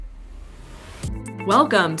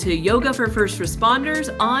Welcome to Yoga for First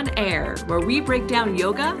Responders on Air, where we break down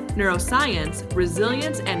yoga, neuroscience,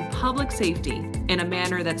 resilience, and public safety in a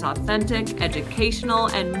manner that's authentic, educational,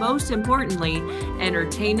 and most importantly,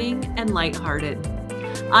 entertaining and lighthearted.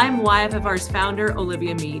 I'm YFFR's founder,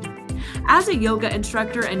 Olivia Mead. As a yoga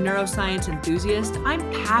instructor and neuroscience enthusiast, I'm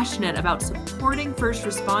passionate about supporting first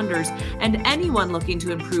responders and anyone looking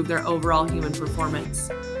to improve their overall human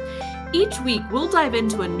performance. Each week, we'll dive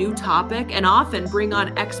into a new topic and often bring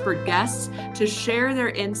on expert guests to share their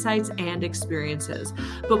insights and experiences.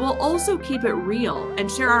 But we'll also keep it real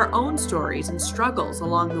and share our own stories and struggles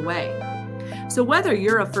along the way. So whether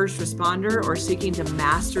you're a first responder or seeking to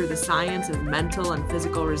master the science of mental and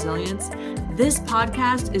physical resilience, this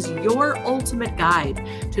podcast is your ultimate guide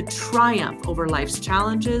to triumph over life's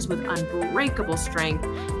challenges with unbreakable strength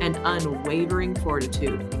and unwavering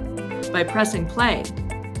fortitude. By pressing play,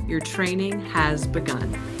 your training has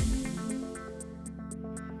begun.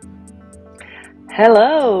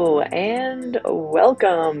 Hello and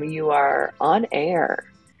welcome. You are on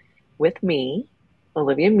air with me,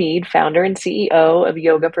 Olivia Mead, founder and CEO of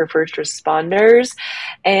Yoga for First Responders,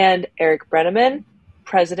 and Eric Brenneman,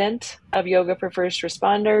 president of Yoga for First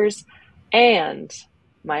Responders, and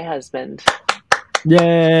my husband.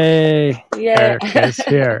 Yay! Yeah. Eric is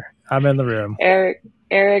here. I'm in the room.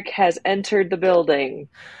 Eric has entered the building.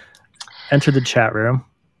 Entered the chat room.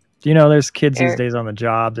 Do you know there's kids these days on the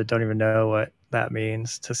job that don't even know what that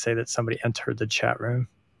means to say that somebody entered the chat room?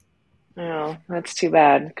 Oh, that's too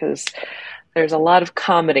bad because there's a lot of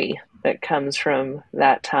comedy that comes from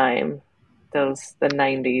that time, the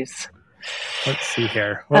 90s. Let's see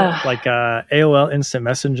here. Well, like AOL Instant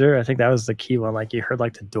Messenger, I think that was the key one. Like you heard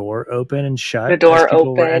like the door open and shut. The door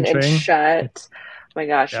open and shut. Oh my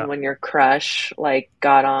gosh, yeah. And when your crush like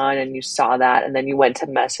got on and you saw that and then you went to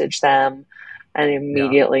message them and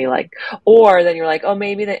immediately or then you're like, oh,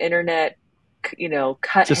 maybe the internet,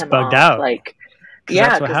 cut just him bugged off. out. Like,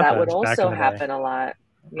 yeah, because that would also happen a lot.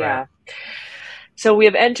 Yeah. Right. So we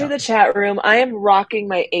have entered the chat room. I am rocking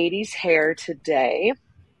my 80s hair today.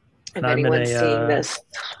 If anyone's seeing this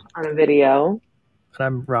on a video. And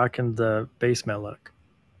I'm rocking the basement look.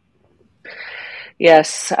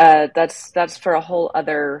 Yes, that's for a whole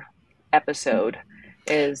other episode,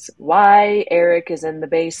 is why Eric is in the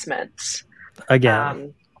basement.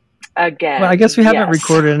 Again. Well, I guess we haven't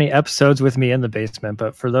recorded any episodes with me in the basement,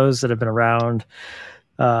 but for those that have been around,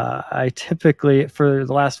 I typically, for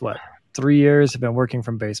the last, 3 years, have been working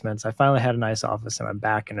from basements. I finally had a nice office and I'm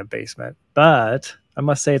back in a basement. But I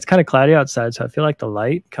must say it's kind of cloudy outside, so I feel like the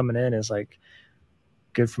light coming in is like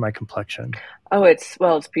good for my complexion. Oh, it's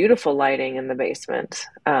beautiful lighting in the basement.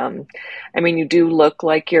 You do look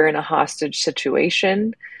like you're in a hostage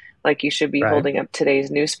situation, like you should be holding up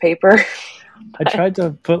today's newspaper. I tried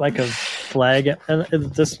to put like a flag, and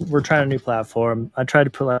we're trying a new platform. I tried to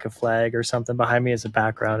put like a flag or something behind me as a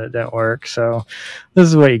background. It didn't work. So this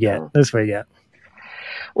is what you get. This is what you get.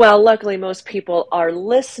 Well, luckily most people are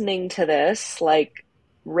listening to this like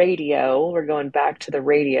radio. We're going back to the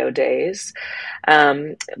radio days,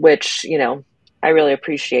 which, I really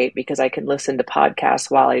appreciate because I can listen to podcasts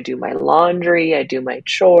while I do my laundry, I do my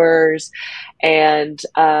chores, and,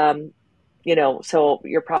 so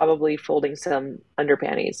you're probably folding some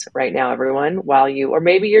underpanties right now, everyone, or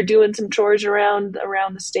maybe you're doing some chores around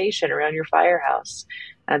the station, around your firehouse.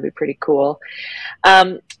 That'd be pretty cool.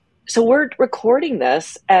 So we're recording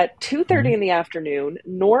this at 2:30 in the afternoon.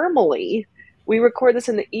 Normally, we record this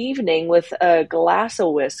in the evening with a glass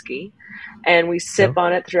of whiskey, and we sip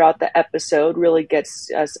on it throughout the episode, really gets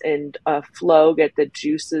us in a flow, get the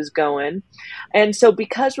juices going. And so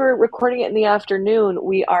because we're recording it in the afternoon,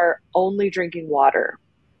 we are only drinking water.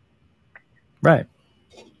 Right.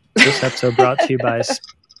 This episode brought to you by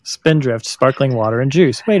Spindrift Sparkling Water and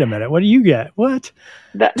Juice. Wait a minute. What do you get? What?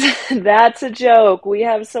 That's a joke. We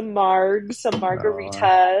have some margaritas.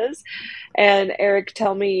 And Eric,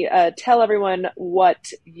 tell everyone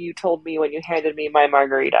what you told me when you handed me my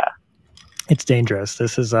margarita. It's dangerous.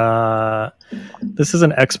 This is an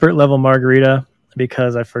expert level margarita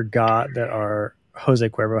because I forgot that our Jose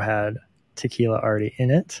Cuervo had tequila already in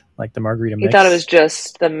it, like the margarita mix. You thought it was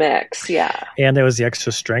just the mix, yeah. And there was the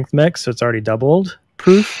extra strength mix, so it's already doubled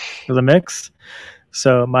proof for the mix.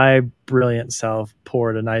 So my brilliant self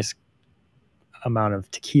poured a nice amount of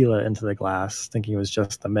tequila into the glass, thinking it was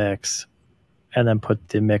just the mix, and then put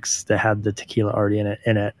the mix that had the tequila already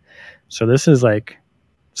in it. So this is like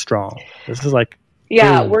strong. This is like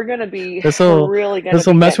we're gonna be. This will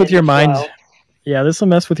mess with your mind. Yeah, this will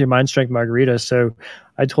mess with your mind strength margarita. So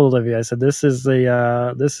I told Olivia, I said, this is the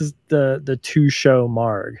 2-show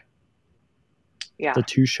marg. Yeah. The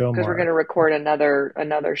 2-show Because mark. we're going to record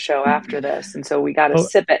another show after this. And so we got to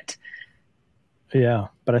sip it. Yeah.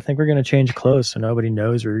 But I think we're going to change clothes so nobody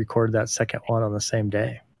knows we recorded that second one on the same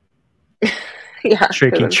day. Yeah.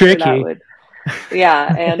 Tricky. Sure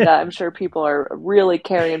yeah. And I'm sure people are really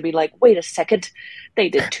caring and be like, wait a second. They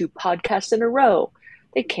did 2 podcasts in a row.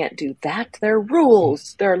 They can't do that. They're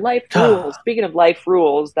rules. They're life rules. Speaking of life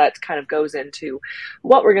rules, that kind of goes into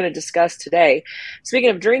what we're going to discuss today.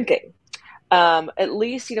 Speaking of drinking, at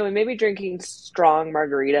least, we may be drinking strong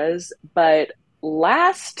margaritas, but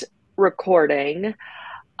last recording,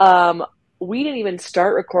 we didn't even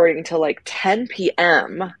start recording until like 10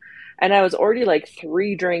 p.m. And I was already like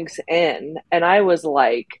 3 drinks in, and I was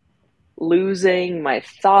like losing my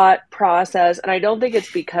thought process. And I don't think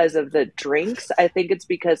it's because of the drinks. I think it's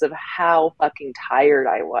because of how fucking tired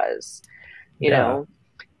I was, you know?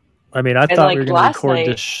 I mean, I and thought like we were going to record night,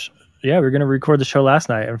 this. Yeah, we were going to record the show last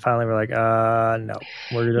night, and finally we're like, no,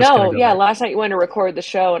 we're just going to go. Last night you went to record the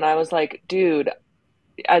show, and I was like, dude,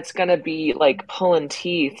 it's going to be like pulling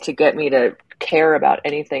teeth to get me to care about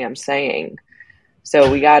anything I'm saying.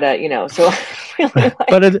 So we gotta, so really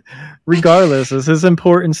but regardless, this is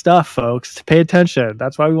important stuff, folks. To pay attention.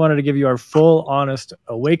 That's why we wanted to give you our full, honest,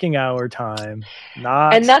 waking hour time.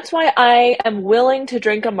 And that's why I am willing to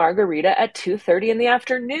drink a margarita at 2:30 in the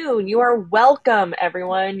afternoon. You are welcome,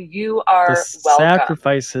 everyone. You are welcome.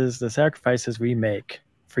 The sacrifices we make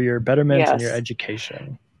for your betterment and your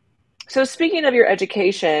education. So speaking of your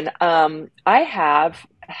education, I have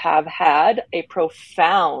had a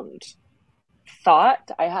profound thought.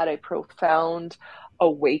 I had a profound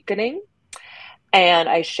awakening, and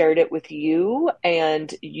I shared it with you,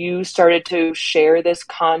 and you started to share this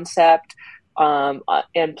concept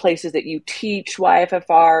and places that you teach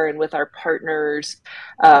YFFR and with our partners,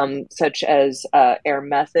 such as Air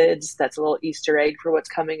Methods. That's a little Easter egg for what's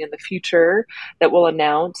coming in the future that we'll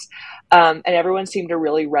announce. And everyone seemed to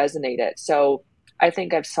really resonate it. So I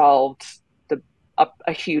think I've solved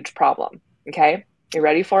a huge problem. Okay. You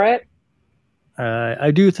ready for it? I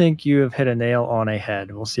do think you have hit a nail on a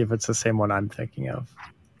head. We'll see if it's the same one I'm thinking of.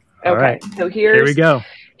 All right. So here we go.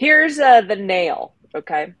 Here's the nail.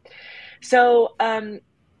 Okay. So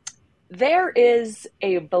there is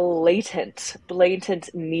a blatant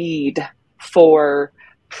need for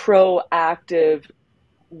proactive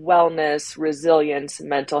wellness, resilience,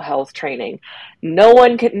 mental health training. No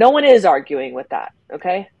one is arguing with that.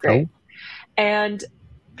 Okay, great. Oh. And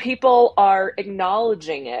people are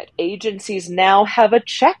acknowledging it. Agencies now have a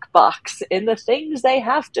checkbox in the things they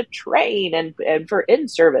have to train, and for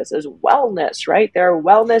in-service as wellness, right? There are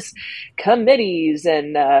wellness committees,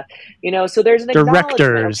 and so there's an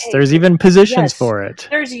directors. Okay, there's even positions for it.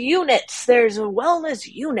 There's units. There's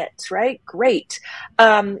wellness units, right? Great.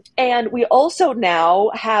 And we also now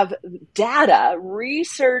have data,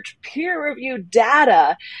 research, peer-reviewed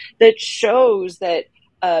data that shows that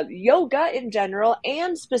yoga in general,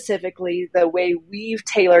 and specifically the way we've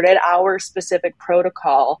tailored it, our specific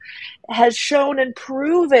protocol, has shown and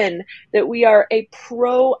proven that we are a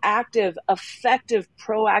proactive, effective,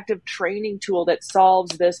 proactive training tool that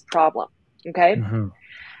solves this problem. Okay. Mm-hmm.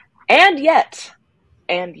 And yet,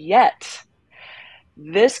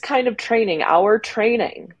 this kind of training, our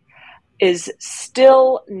training, is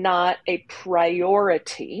still not a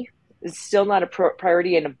priority. It's still not a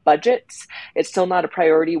priority in budgets. It's still not a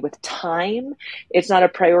priority with time. It's not a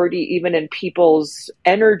priority even in people's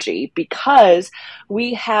energy, because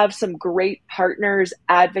we have some great partners,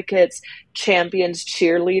 advocates, champions,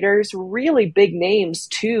 cheerleaders, really big names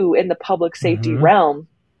too in the public safety realm,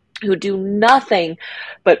 who do nothing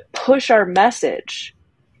but push our message,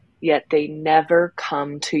 yet they never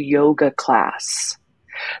come to yoga class.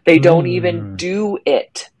 They don't even do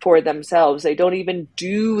it for themselves. They don't even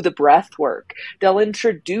do the breath work. They'll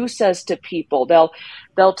introduce us to people. They'll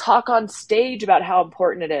talk on stage about how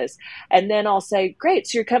important it is. And then I'll say, great,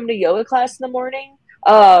 so you're coming to yoga class in the morning?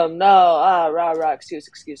 Oh, no, excuse.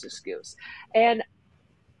 And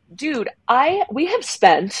dude, we have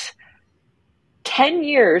spent 10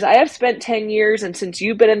 years. I have spent 10 years, and since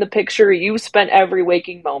you've been in the picture, you've spent every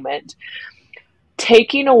waking moment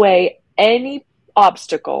taking away any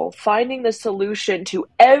obstacle, finding the solution to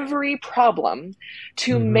every problem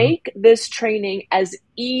to make this training as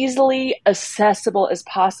easily accessible as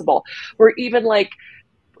possible. We're even like,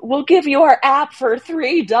 we'll give you our app for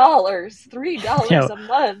 $3 a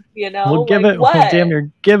month, We'll give it, we'll damn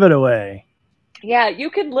near give it away. Yeah, you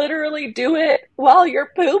can literally do it while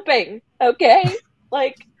you're pooping, okay?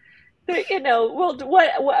 Like, well,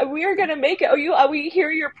 what we're gonna make it. We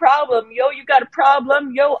hear your problem. Yo, you got a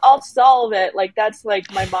problem. Yo, I'll solve it. Like, that's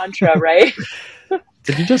like my mantra, right?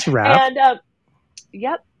 Did you just rap? And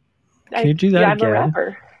Yep. Can you do that I'm a again?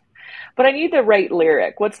 rapper. But I need the right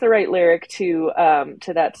lyric. What's the right lyric to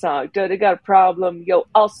that song? Da da got a problem, yo,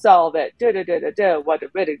 I'll solve it. Da da da da da. What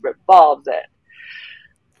it really revolves it.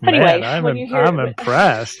 Man, Anyway, when you hear, I'm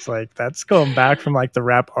impressed. Like that's going back from like the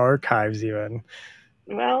rap archives even.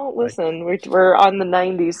 well, Like, listen, we're on the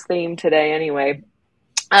 '90s theme today, anyway.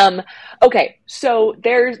 Okay, so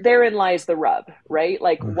therein lies the rub, right?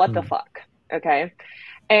 Like, what the mm-hmm. fuck? Okay,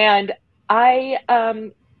 and I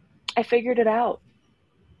figured it out.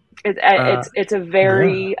 It's a Yeah.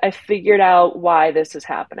 very, I figured out why this is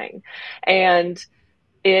happening, and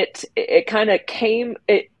it kind of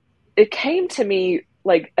it came to me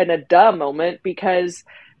like in a duh moment, because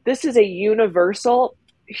this is a universal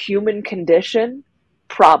human condition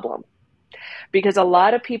problem. Because a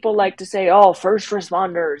lot of people like to say, oh, first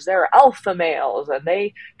responders, they're alpha males and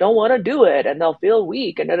they don't want to do it and they'll feel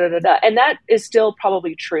weak and da da da da. And that is still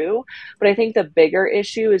probably true. But I think the bigger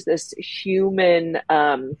issue is this human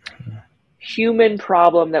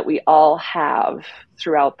problem that we all have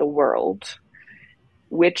throughout the world,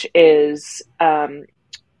 which is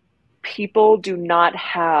people do not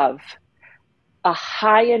have a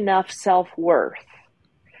high enough self-worth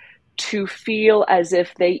to feel as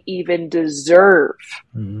if they even deserve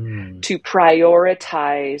to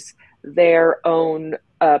prioritize their own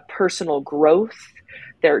personal growth,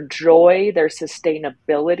 their joy, their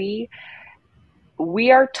sustainability. We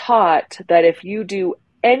are taught that if you do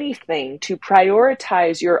anything to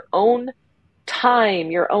prioritize your own time,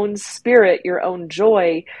 your own spirit, your own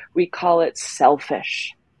joy, we call it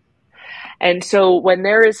selfish. And so when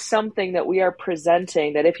there is something that we are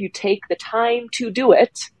presenting that if you take the time to do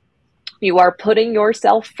it, you are putting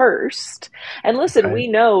yourself first. And listen, Right. we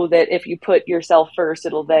know that if you put yourself first,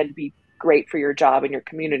 it'll then be great for your job and your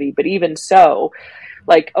community. But even so,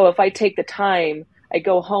 like, oh, if I take the time, I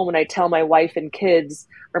go home and I tell my wife and kids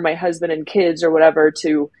or my husband and kids or whatever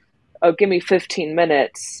to, oh, give me 15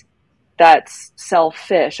 minutes. That's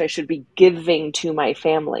selfish. I should be giving to my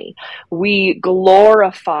family. We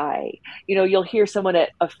glorify, you'll hear someone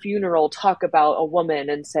at a funeral talk about a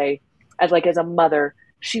woman and say, as a mother,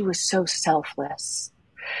 she was so selfless.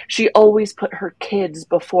 She always put her kids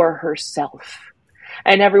before herself.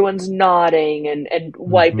 And everyone's nodding and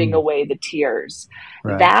wiping away the tears.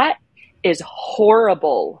 Right. That is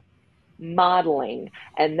horrible modeling.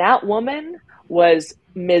 And that woman was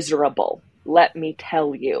miserable, let me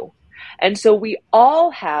tell you. And so we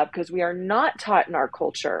all have, because we are not taught in our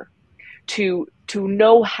culture to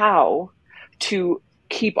know how to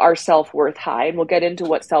keep our self-worth high, and we'll get into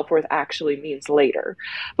what self-worth actually means later.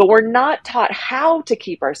 But we're not taught how to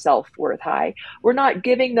keep our self-worth high. We're not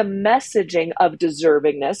giving the messaging of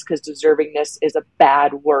deservingness, because deservingness is a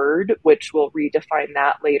bad word, which we'll redefine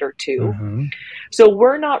that later too. Mm-hmm. So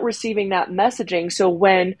we're not receiving that messaging. So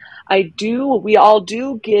when we all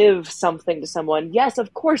do give something to someone, yes,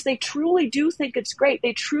 of course, they truly do think it's great.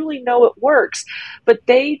 They truly know it works, but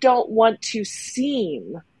they don't want to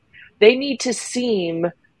they need to seem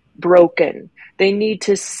broken. They need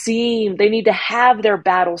to have their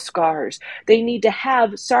battle scars. They need to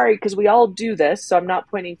have, because we all do this. So I'm not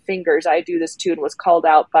pointing fingers. I do this too and was called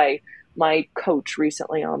out by my coach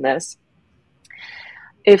recently on this.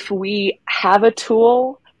 If we have a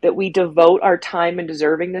tool that we devote our time and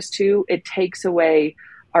deservingness to, it takes away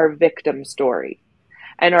our victim story.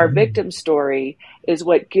 And our victim story is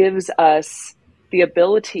what gives us the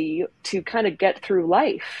ability to kind of get through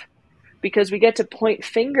life, because we get to point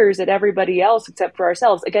fingers at everybody else except for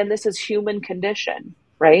ourselves. Again, this is human condition,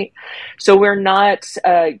 right? So we're not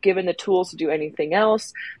given the tools to do anything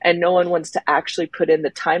else, and no one wants to actually put in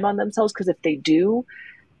the time on themselves, because if they do,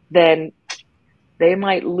 then they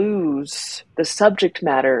might lose the subject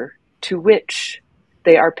matter to which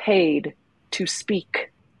they are paid to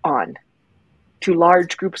speak on to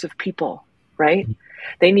large groups of people, right?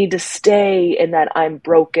 They need to stay in that I'm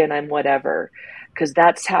broken, I'm whatever, because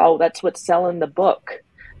that's what's selling the book,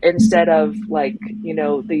 instead of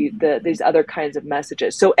these other kinds of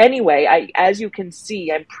messages. So anyway, as you can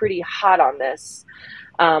see, I'm pretty hot on this.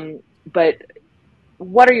 But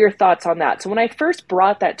what are your thoughts on that? So when I first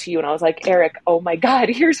brought that to you and I was like, Eric, oh my God,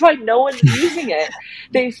 here's why no one's using it.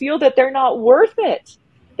 They feel that they're not worth it.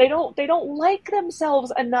 They don't like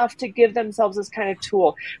themselves enough to give themselves this kind of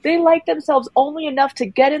tool. They like themselves only enough to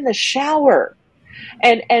get in the shower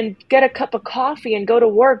and get a cup of coffee and go to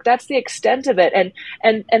work. That's the extent of it.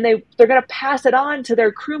 And they're going to pass it on to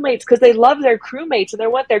their crewmates because they love their crewmates and they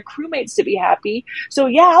want their crewmates to be happy. So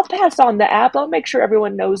yeah, I'll pass on the app. I'll make sure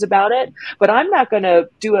everyone knows about it, but I'm not going to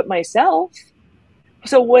do it myself.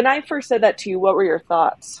 So when I first said that to you, what were your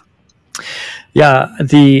thoughts? Yeah,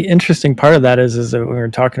 the interesting part of that is that when we were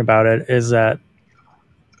talking about it, is that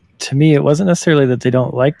to me, it wasn't necessarily that they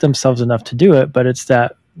don't like themselves enough to do it, but it's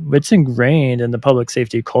that it's ingrained in the public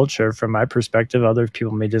safety culture. From my perspective, other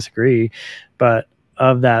people may disagree, but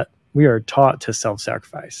of that, we are taught to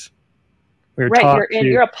self-sacrifice. We are Right. taught to,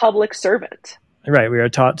 You're a public servant. right. We are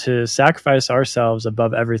taught to sacrifice ourselves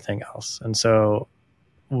above everything else. And so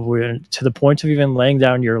we're to the point of even laying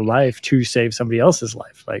down your life to save somebody else's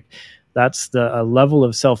life. Like that's a level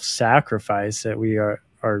of self-sacrifice that we are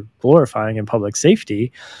glorifying in public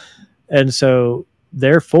safety. And so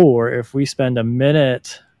therefore, if we spend a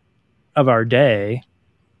minute of our day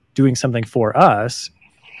doing something for us,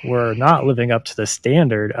 we're not living up to the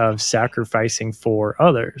standard of sacrificing for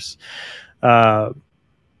others.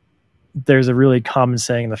 There's a really common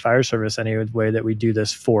saying in the fire service anyway that we do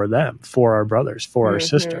this for them, for our brothers, for our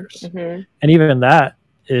sisters. Mm-hmm. And even that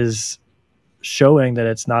is showing that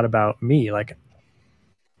it's not about me. Like,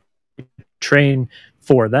 train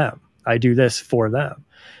for them. I do this for them.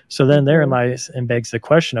 So then therein lies and begs the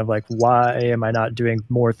question of like, why am I not doing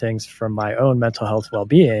more things for my own mental health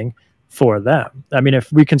well-being for them? I mean,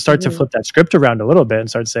 if we can start to flip that script around a little bit and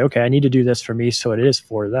start to say, okay, I need to do this for me, so it is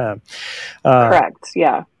for them. Correct.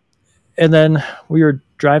 Yeah. And then we were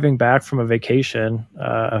driving back from a vacation,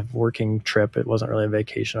 a working trip. It wasn't really a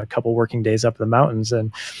vacation, a couple working days up in the mountains.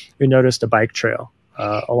 And we noticed a bike trail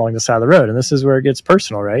along the side of the road. And this is where it gets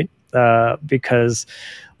personal, right? Because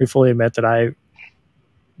we fully admit that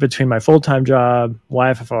between my full-time job,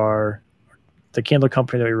 YFFR, the candle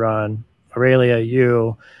company that we run, Aurelia,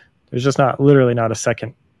 there's just literally not a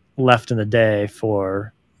second left in the day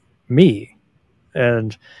for me.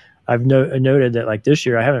 And I've noted that like this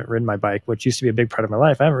year, I haven't ridden my bike, which used to be a big part of my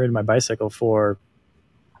life. I haven't ridden my bicycle for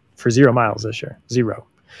 0 miles this year, 0.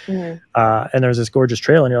 And there's this gorgeous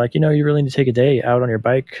trail and you're like, you really need to take a day out on your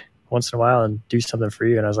bike once in a while and do something for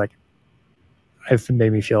you. And I was like, it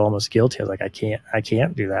made me feel almost guilty. I was like, I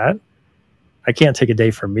can't do that. I can't take a day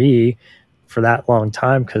for me for that long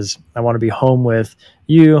time because I want to be home with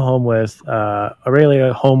you, home with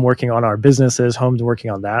Aurelia, home working on our businesses, home working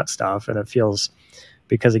on that stuff. And it feels,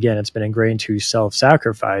 because again, it's been ingrained to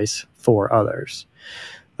self-sacrifice for others.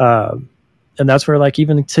 And that's where, like,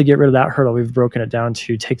 even to get rid of that hurdle, we've broken it down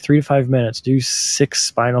to take 3 to 5 minutes, do 6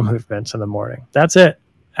 spinal movements in the morning. That's it.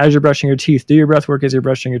 As you're brushing your teeth, do your breath work as you're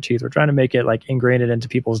brushing your teeth. We're trying to make it like ingrained it into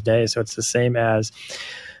people's day. So it's the same as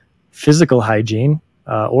physical hygiene,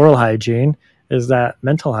 oral hygiene is that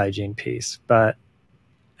mental hygiene piece. But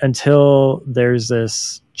until there's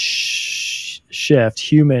this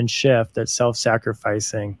human shift, that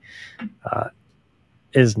self-sacrificing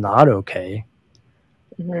is not okay,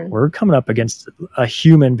 we're coming up against a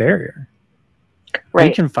human barrier. Right.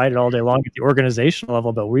 We can fight it all day long at the organizational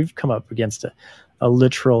level, but we've come up against a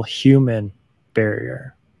literal human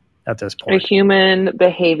barrier at this point. A human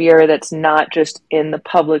behavior that's not just in the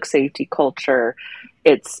public safety culture.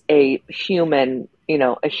 It's a human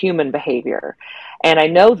behavior. And I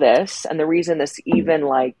know this, and the reason this even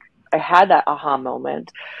I had that aha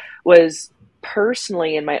moment was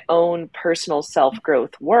personally in my own personal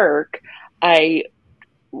self-growth work. I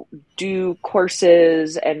do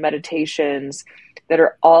courses and meditations that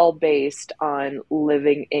are all based on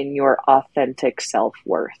living in your authentic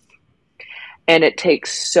self-worth. And it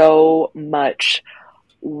takes so much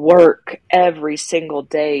work every single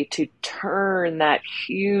day to turn that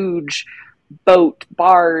huge boat,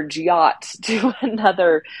 barge, yacht to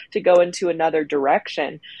go into another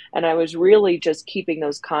direction. And I was really just keeping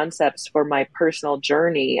those concepts for my personal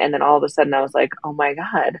journey. And then all of a sudden I was like, oh my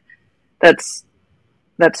God, that's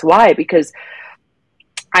why, because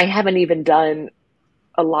I haven't even done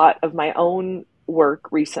a lot of my own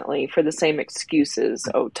work recently for the same excuses.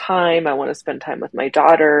 Oh, time. I want to spend time with my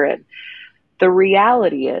daughter. And the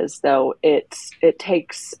reality is, though, it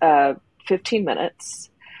takes 15 minutes.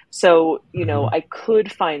 So, I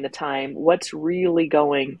could find the time. What's really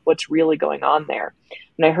going on there?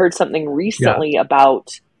 And I heard something recently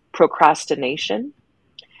about procrastination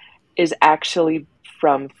is actually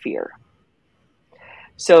from fear.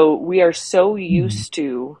 So we are so used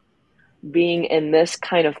to being in this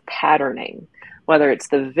kind of patterning, whether it's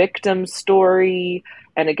the victim story.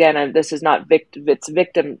 And again, this is not victim.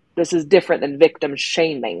 This is different than victim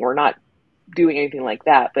shaming. We're not doing anything like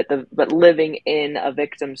that, but living in a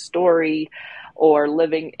victim story or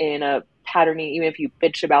living in a patterning, even if you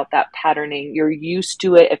bitch about that patterning, you're used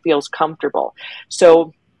to it. It feels comfortable.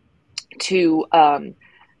 So to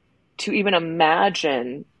even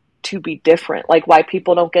imagine to be different, like why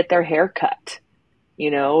people don't get their hair cut.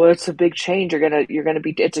 It's a big change.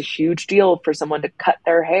 It's a huge deal for someone to cut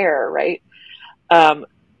their hair, right?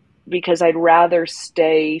 because I'd rather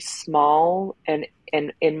stay small and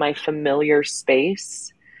in my familiar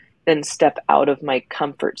space than step out of my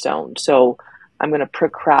comfort zone. So I'm going to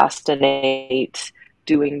procrastinate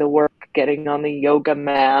doing the work, getting on the yoga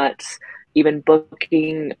mat, even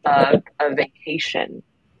booking a vacation,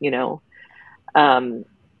 you know.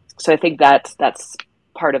 So I think that's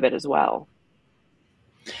part of it as well.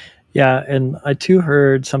 Yeah, and I too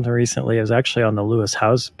heard something recently. It was actually on the Lewis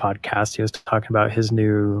Howes podcast. He was talking about his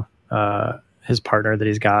new his partner that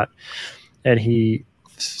he's got, and he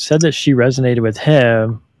said that she resonated with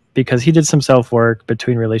him because he did some self work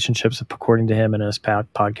between relationships, according to him in his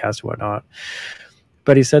podcast and whatnot.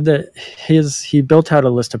 But he said that he built out a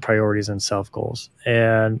list of priorities and self goals,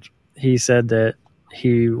 and he said that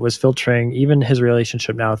he was filtering even his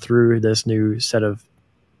relationship now through this new set of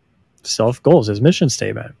self goals, his mission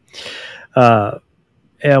statement. And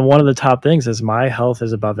one of the top things is my health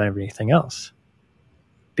is above everything else.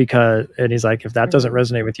 And he's like, if that doesn't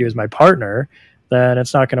resonate with you as my partner, then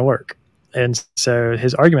it's not going to work. And so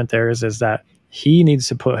his argument there is that he needs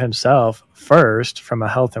to put himself first from a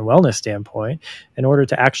health and wellness standpoint in order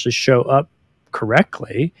to actually show up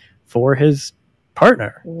correctly for his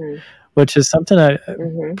partner, which is something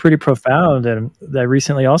pretty profound. And I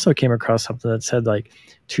recently also came across something that said, like,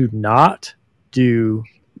 to not do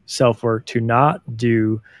self-work, to not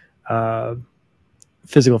do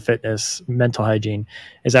physical fitness, mental hygiene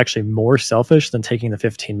is actually more selfish than taking the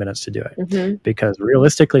 15 minutes to do it. Because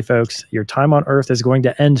realistically, folks, your time on earth is going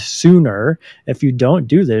to end sooner if you don't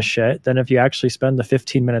do this shit than if you actually spend the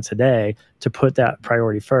 15 minutes a day to put that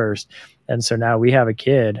priority first. And so now we have a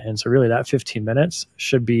kid. And so really that 15 minutes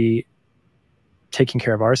should be taking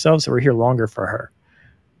care of ourselves. So we're here longer for her.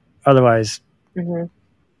 Otherwise,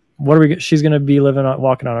 she's going to be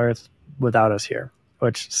walking on earth without us here,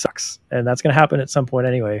 which sucks. And that's going to happen at some point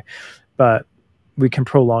anyway, but we can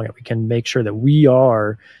prolong it. We can make sure that we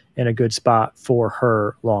are in a good spot for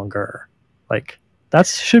her longer. Like, that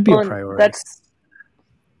should be a priority.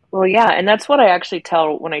 Yeah. And that's what I actually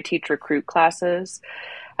tell when I teach recruit classes.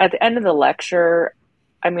 At the end of the lecture,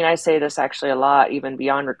 I mean, I say this actually a lot, even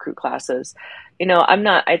beyond recruit classes,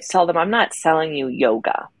 I tell them, I'm not selling you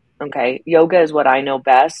yoga. Okay. Yoga is what I know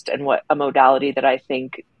best and what a modality that I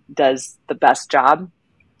think does the best job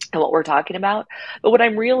and what we're talking about. But what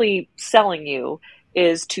I'm really selling you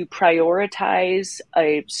is to prioritize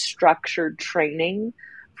a structured training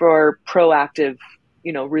for proactive,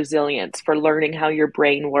 resilience, for learning how your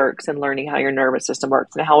brain works and learning how your nervous system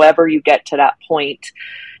works. And however you get to that point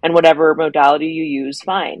and whatever modality you use,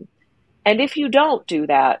 fine. And if you don't do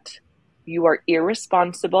that, you are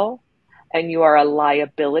irresponsible and you are a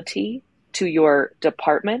liability to your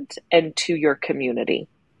department and to your community.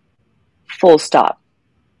 Full stop.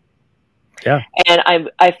 Yeah. And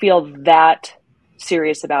I feel that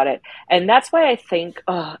serious about it. And that's why I think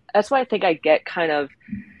I get kind of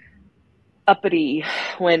uppity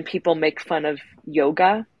when people make fun of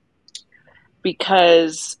yoga,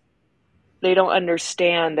 because they don't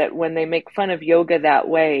understand that when they make fun of yoga that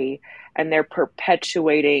way and they're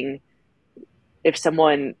perpetuating, if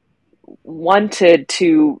someone wanted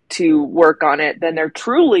to work on it, then they're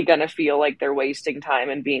truly going to feel like they're wasting time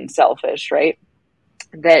and being selfish, right?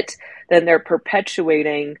 That then they're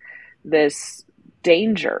perpetuating this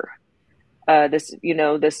danger,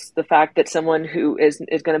 the fact that someone who is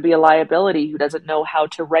going to be a liability, who doesn't know how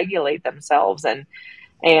to regulate themselves, and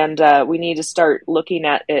we need to start looking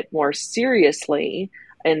at it more seriously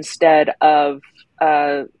instead of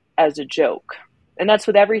as a joke. And that's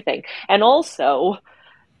with everything. And also,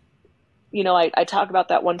 I talk about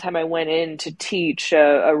that one time I went in to teach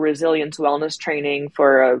a resilience wellness training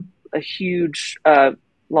for a huge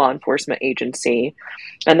law enforcement agency.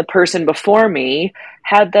 And the person before me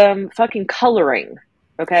had them fucking coloring.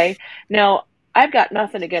 Okay. Now, I've got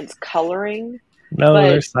nothing against coloring. No,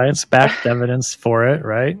 there's science-backed evidence for it,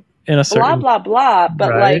 right? In a certain blah, blah, blah.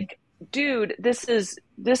 But right? like, dude, this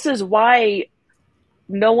is why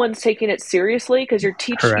no one's taking it seriously, because you're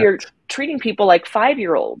treating people like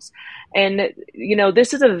 5-year-olds. And,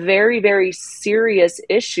 this is a very, very serious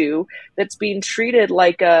issue that's being treated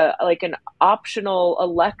like an optional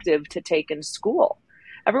elective to take in school.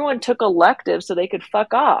 Everyone took electives so they could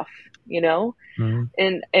fuck off,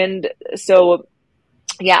 and so,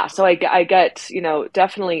 yeah, so I get,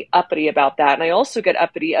 definitely uppity about that. And I also get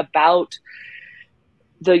uppity about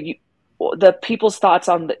the people's thoughts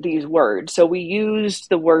on these words. So we used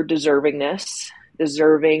the word deservingness,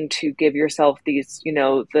 deserving to give yourself these,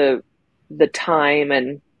 the time,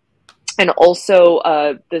 and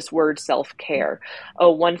also this word self-care.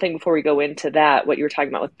 Oh, one thing before we go into that, what you were talking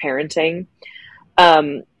about with parenting.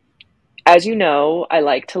 as you know, I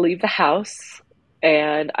like to leave the house,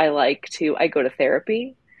 and I go to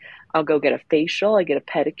therapy. I'll go get a facial, I get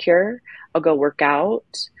a pedicure, I'll go work out,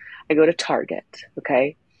 I go to Target,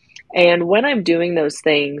 okay? And when I'm doing those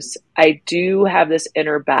things, I do have this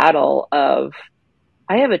inner battle of,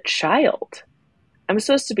 I have a child. I'm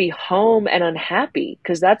supposed to be home and unhappy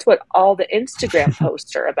because that's what all the Instagram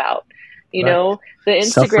posts are about. You Right. know, the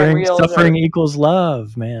Instagram reels Suffering are equals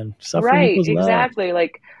love, man. Suffering right, equals love. exactly.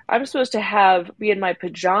 Like I'm supposed to be in my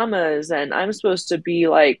pajamas and I'm supposed to be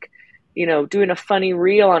like, doing a funny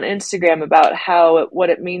reel on Instagram about what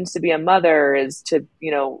it means to be a mother is to,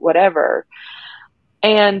 whatever.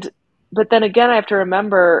 And but then again, I have to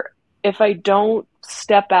remember, if I don't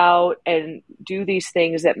step out and do these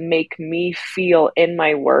things that make me feel in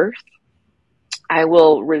my worth, I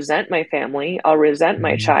will resent my family. I'll resent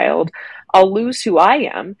my Mhm. child. I'll lose who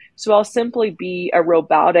I am. So I'll simply be a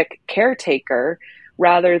robotic caretaker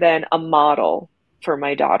rather than a model for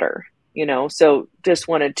my daughter, So just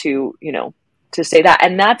wanted to say that.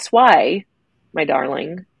 And that's why, my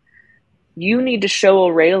darling, you need to show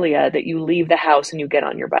Aurelia that you leave the house and you get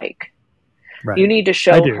on your bike. Right. You need to I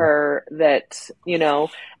show do. her that,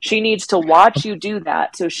 she needs to watch you do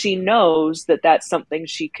that so she knows that that's something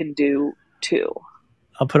she can do too.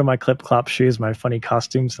 I'll put on my clip clop shoes, my funny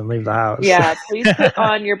costumes, and leave the house. Yeah, please put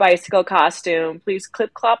on your bicycle costume. Please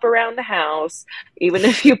clip clop around the house, even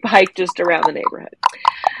if you bike just around the neighborhood.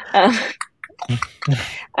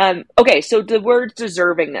 Okay, so the word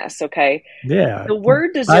deservingness, okay? Yeah. The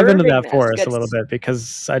word Dive into that for deservingness us a little gets, bit,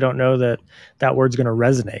 because I don't know that word's going to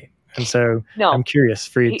resonate. And so I'm no, curious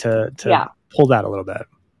for you to yeah, pull that a little bit.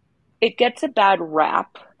 it gets a bad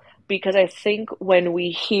rap because I think when we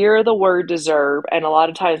hear the word deserve, and a lot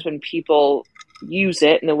of times when people use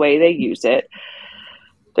it in the way they use it,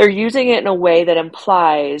 they're using it in a way that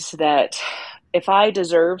implies that if I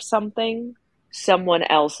deserve something, someone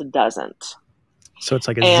else doesn't. So it's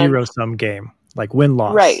like a And zero sum game, like win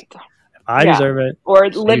loss. right, I yeah, deserve it, or so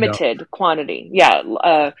you don't. limited quantity,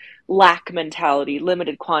 yeah, lack mentality,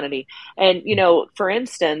 limited quantity. And for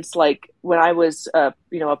instance, like when I was a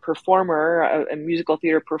performer, a musical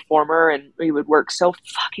theater performer, and we would work so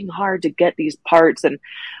fucking hard to get these parts, and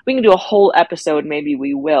we can do a whole episode, maybe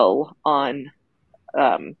we will, on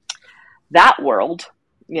that world,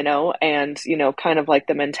 and kind of like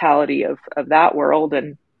the mentality of that world.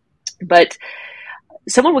 And but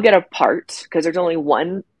someone will get a part because there's only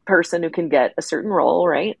one person who can get a certain role,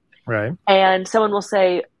 right? Right. And someone will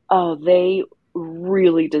say, oh, they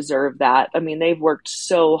really deserve that. I mean, they've worked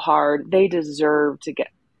so hard, they deserve to get.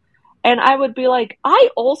 And I would be like, I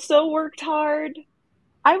also worked hard,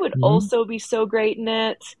 I would Mm-hmm. also be so great in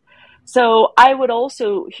it. So I would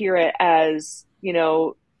also hear it as,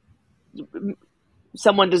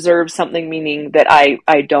 someone deserves something, meaning that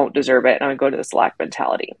I don't deserve it, and I would go to this lack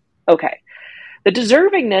mentality. Okay. The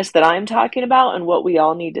deservingness that I'm talking about and what we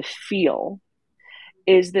all need to feel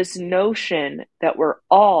is this notion that we're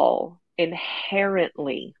all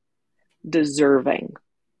inherently deserving.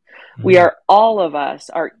 We Mm-hmm. are, all of us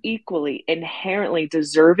are equally inherently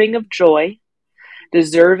deserving of joy,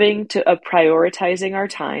 deserving of prioritizing our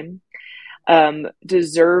time,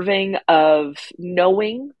 deserving of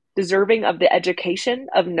knowing, deserving of the education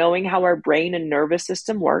of knowing how our brain and nervous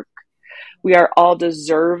system work. We are all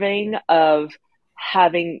deserving of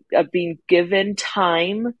being given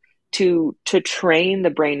time to train the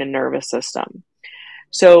brain and nervous system.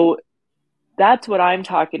 So that's what I'm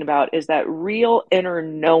talking about, is that real inner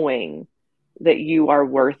knowing that you are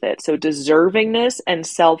worth it. So deservingness and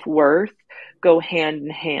self-worth go hand in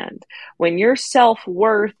hand. When your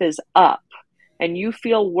self-worth is up and you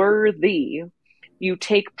feel worthy, you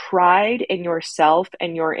take pride in yourself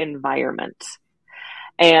and your environment.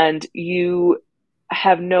 And you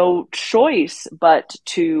have no choice but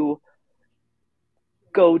to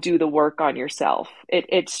go do the work on yourself.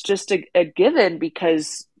 It's just a given,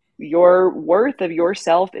 because your worth of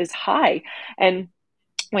yourself is high. And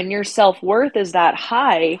when your self-worth is that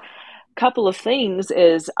high, couple of things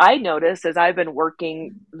is, I notice as I've been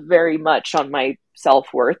working very much on my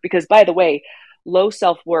self-worth, because by the way, low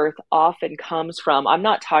self-worth often comes from, I'm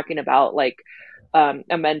not talking about like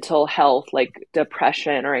a mental health like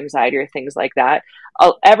depression or anxiety or things like that.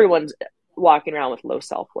 Everyone's walking around with low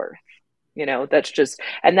self-worth. That's just,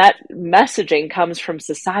 and that messaging comes from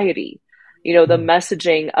society. The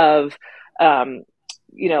messaging of,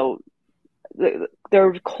 you know, there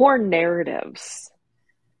are core narratives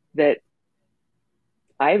that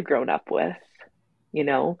I've grown up with,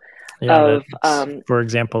 Yeah. of, For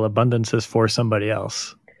example, abundance is for somebody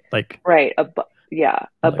else. Like, right. yeah,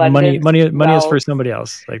 Like money abundance, is for wealth. somebody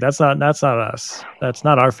else. Like that's not us. That's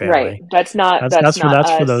not our Right. family. That's not That's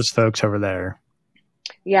for those us. folks over there.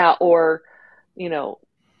 Yeah, or you know,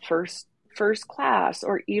 first first class,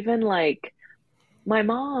 or even like my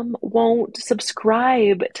mom won't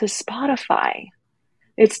subscribe to Spotify.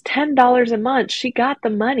 It's $10 a month. She got the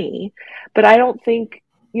money, but I don't think,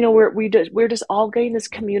 we're just all getting this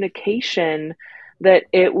communication that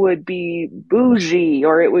it would be bougie,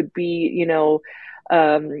 or it would be,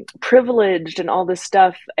 privileged and all this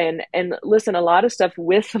stuff. And listen, a lot of stuff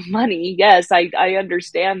with money. Yes, I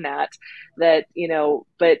understand that,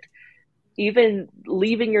 but even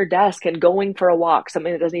leaving your desk and going for a walk,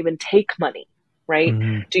 something that doesn't even take money, right?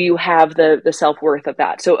 Mm-hmm. Do you have the self-worth of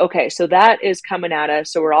that? So, okay, so that is coming at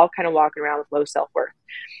us. So we're all kind of walking around with low self-worth.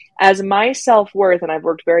 As my self-worth, and I've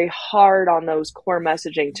worked very hard on those core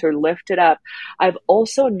messaging to lift it up, I've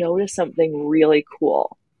also noticed something really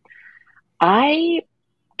cool. I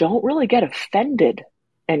don't really get offended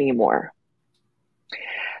anymore.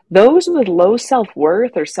 Those with low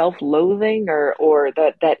self-worth or self-loathing, or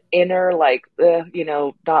that inner, like,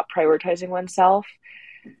 not prioritizing oneself,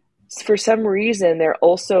 for some reason they're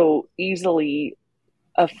also easily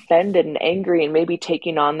offended and angry, and maybe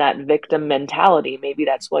taking on that victim mentality. Maybe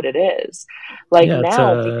that's what it is. Like, Yeah,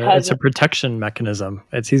 now, it's because a protection mechanism.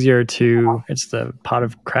 It's easier to it's the pot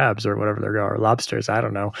of crabs or whatever they're or lobsters, I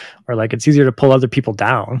don't know. Or like it's easier to pull other people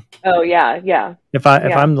down. oh yeah, If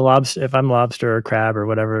yeah, I'm the lobster, if I'm lobster or crab or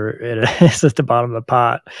whatever it is at the bottom of the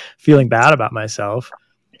pot, feeling bad about myself,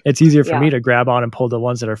 it's easier for yeah, me to grab on and pull the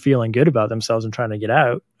ones that are feeling good about themselves and trying to get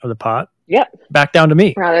out of the pot yep, back down to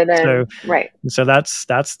me. rather So than right. that's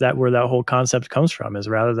that where that whole concept comes from, is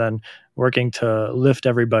rather than working to lift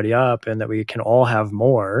everybody up and that we can all have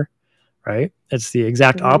more, right? It's the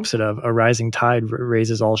exact Mm-hmm, opposite of a rising tide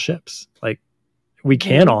raises all ships. Like we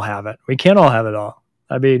can mm-hmm. all have it. We can all have it all.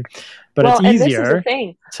 I mean, but it's Well, and this is the easier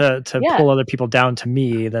thing. to Yeah. pull other people down to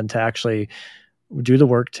me than to actually do the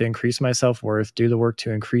work to increase my self-worth, do the work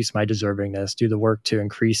to increase my deservingness, do the work to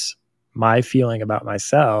increase my feeling about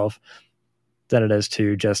myself, than it is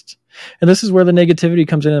to just, and this is where the negativity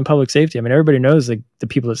comes in public safety. I mean, everybody knows the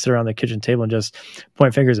people that sit around the kitchen table and just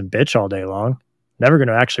point fingers and bitch all day long, never going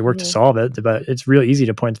to actually work to Mm-hmm. solve it. But it's real easy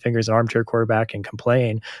to point the fingers at armchair quarterback and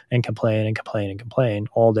complain and complain and complain and complain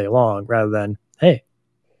all day long, rather than, hey,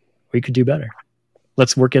 we could do better.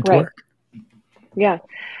 Let's get to Right. work. Yeah.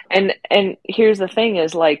 And here's the thing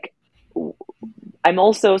is, like, I'm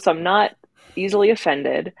not easily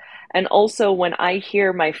offended. And also, when I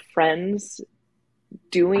hear my friends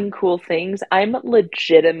doing cool things, I'm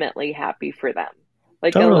legitimately happy for them.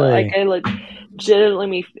 Totally. I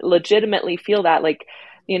legitimately feel that. Like,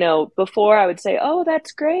 before I would say, "Oh,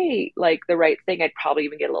 that's great," like the right thing. I'd probably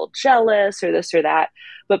even get a little jealous or this or that.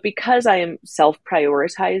 But because I am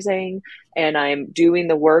self-prioritizing and I'm doing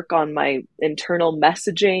the work on my internal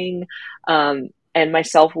messaging, and my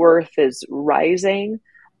self-worth is rising,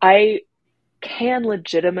 I can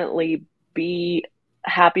legitimately be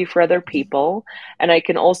happy for other people. And I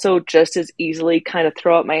can also just as easily kind of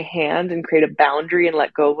throw up my hand and create a boundary and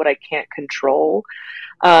let go of what I can't control.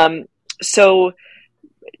 Um, so,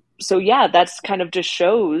 so yeah, that's kind of just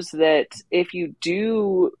shows that if you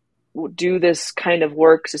do this kind of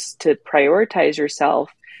work to prioritize yourself,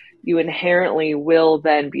 you inherently will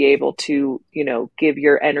then be able to, give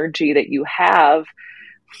your energy that you have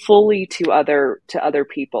fully to other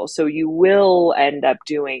people. So you will end up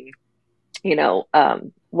doing,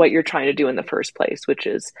 what you're trying to do in the first place, which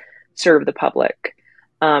is serve the public.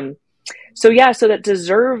 So yeah, so that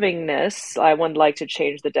deservingness, I would like to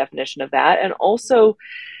change the definition of that. And also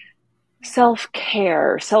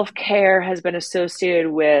self-care. Self-care has been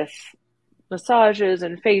associated with massages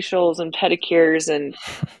and facials and pedicures and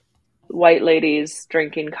white ladies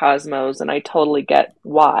drinking Cosmos, and I totally get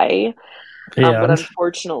why. But And if we're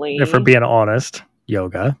unfortunately, being honest,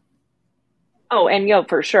 yoga. oh, and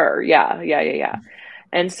for sure, yeah.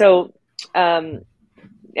 And so, and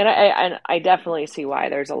I definitely see why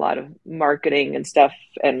there's a lot of marketing and stuff,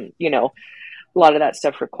 and a lot of that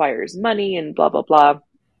stuff requires money and blah blah blah.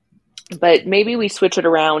 But maybe we switch it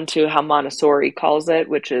around to how Montessori calls it,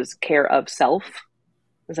 which is care of self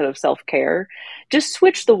instead of self-care. Just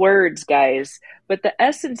switch the words, guys. But the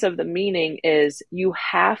essence of the meaning is you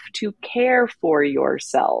have to care for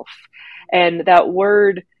yourself. And that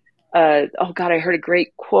word, oh God, I heard a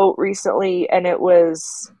great quote recently, and it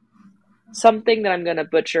was something that I'm going to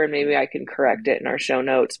butcher, and maybe I can correct it in our show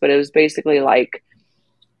notes. But it was basically like,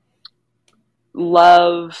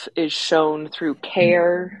 love is shown through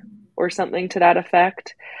care, or something to that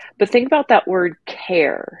effect. But think about that word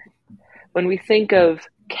care. When we think of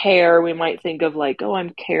care, we might think of like, oh, I'm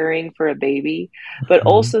caring for a baby, but Mhm.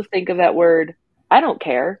 also think of that word, I don't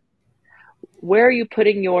care. Where are you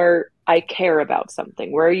putting your I care about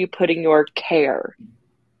something? Where are you putting your care?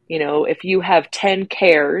 You know, if you have 10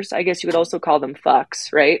 cares, I guess you could also call them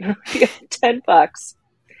fucks, right? If you have 10 fucks,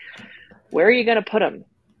 where are you going to put them?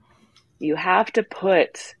 You have to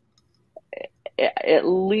put at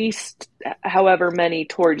least however many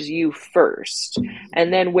towards you first,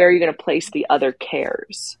 and then where are you going to place the other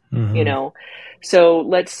cares? You know, so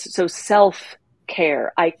self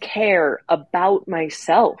care. I care about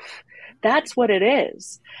myself. That's what it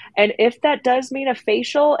is. And if that does mean a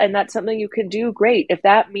facial and that's something you can do, great. If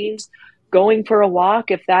that means going for a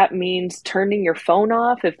walk, if that means turning your phone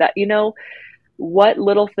off, if that, you know, what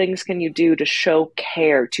little things can you do to show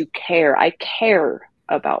care, to care? I care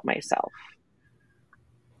about myself.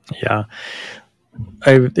 Yeah.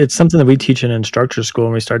 It's something that we teach in instructor school,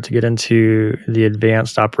 and we start to get into the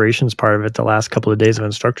advanced operations part of it the last couple of days of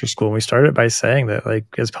instructor school. And we started by saying that, like,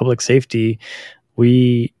 as public safety,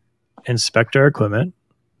 we inspect our equipment,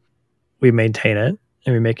 we maintain it,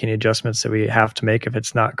 and we make any adjustments that we have to make if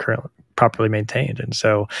it's not currently properly maintained. And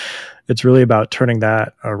so it's really about turning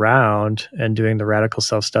that around and doing the radical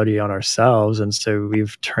self-study on ourselves. And so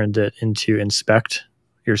we've turned it into inspect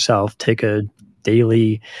yourself, take a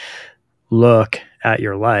daily look at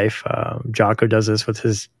your life. Jocko does this with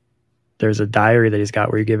there's a diary that he's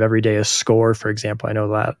got where you give every day a score, for example. I know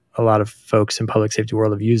a lot of folks in public safety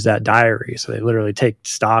world have used that diary. So they literally take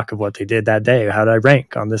stock of what they did that day. How did I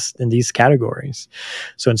rank on this in these categories?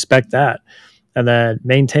 So inspect that and then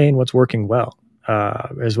maintain what's working well,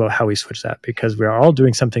 as well, how we switch that, because we're all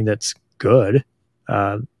doing something that's good,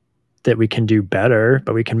 that we can do better,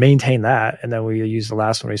 but we can maintain that. And then we use the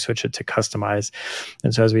last one, we switch it to customize.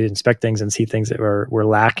 And so as we inspect things and see things that we're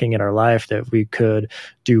lacking in our life that we could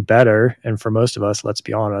do better, and for most of us, let's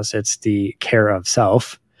be honest, it's the care of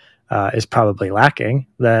self is probably lacking,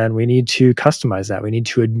 then we need to customize that. We need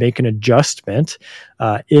to make an adjustment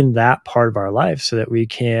in that part of our life so that we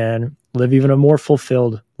can live even a more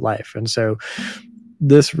fulfilled life. And so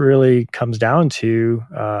this really comes down to,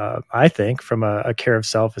 I think, from a care of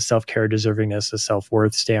self, a self-care, deservingness, a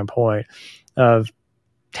self-worth standpoint of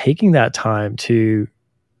taking that time to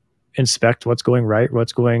inspect what's going right,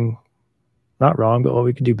 what's going not wrong, but what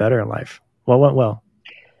we could do better in life. What went well?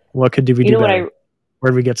 What could we do better?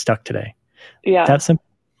 Where did we get stuck today? Yeah. That's simple.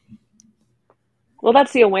 Well,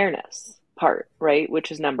 that's the awareness part, right?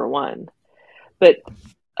 Which is number one. But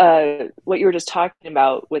what you were just talking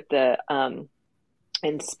about with the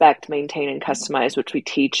inspect, maintain, and customize, which we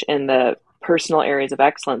teach in the personal areas of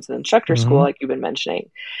excellence in instructor school, like you've been mentioning,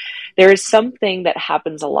 there is something that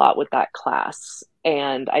happens a lot with that class.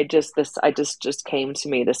 And I just came to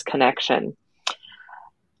me, this connection.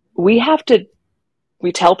 We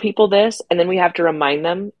tell people this, and then we have to remind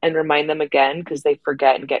them again because they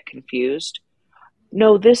forget and get confused.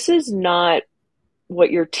 No, this is not what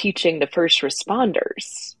you're teaching the first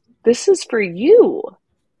responders. This is for you.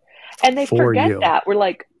 And they forget that. We're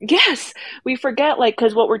like, yes, we forget, like,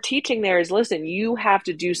 because what we're teaching there is, listen, you have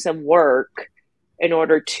to do some work in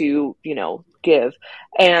order to, you know, give.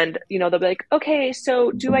 And, you know, they'll be like, okay,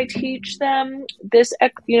 so do I teach them this,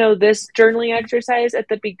 you know, this journaling exercise at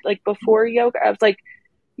like before yoga? I was like,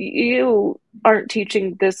 you aren't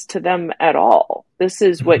teaching this to them at all. This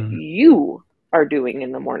is what you are doing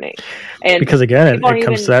in the morning. And because again, it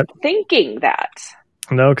comes to that thinking that.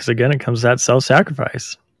 No, because again, it comes to that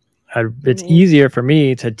self-sacrifice. It's easier for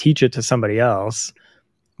me to teach it to somebody else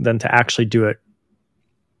than to actually do it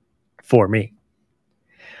for me.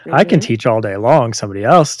 I can teach all day long somebody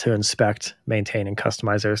else to inspect, maintain, and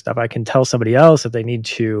customize their stuff. I can tell somebody else if they need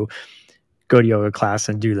to go to yoga class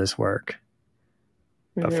and do this work.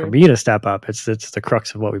 But for me to step up, it's the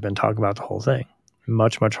crux of what we've been talking about the whole thing.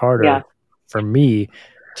 Much, much harder for me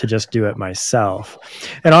to just do it myself.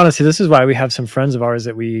 And honestly, this is why we have some friends of ours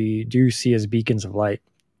that we do see as beacons of light.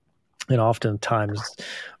 And oftentimes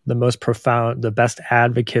the most profound, the best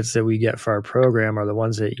advocates that we get for our program are the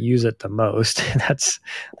ones that use it the most. That's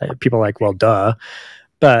people are like, well, duh.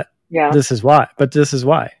 But this is why.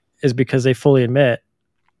 Is because they fully admit,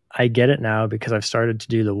 I get it now because I've started to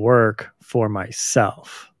do the work for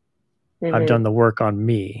myself. I've done the work on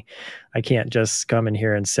me. I can't just come in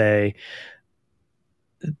here and say,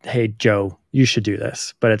 hey, Joe, you should do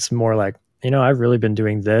this. But it's more like, you know, I've really been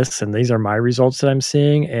doing this and these are my results that I'm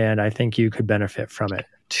seeing. And I think you could benefit from it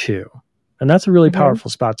too. And that's a really powerful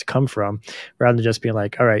spot to come from, rather than just being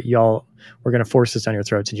like, all right, y'all, we're going to force this down your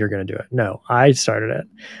throats and you're going to do it. No, I started it.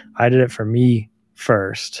 I did it for me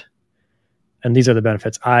first. And these are the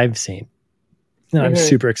benefits I've seen. And I'm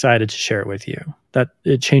super excited to share it with you. That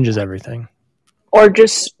it changes everything. Or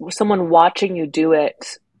just someone watching you do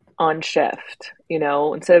it on shift,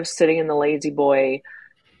 instead of sitting in the lazy boy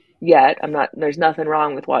yet. There's nothing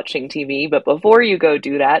wrong with watching TV, but before you go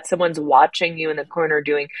do that, someone's watching you in the corner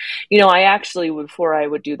doing, I actually, before I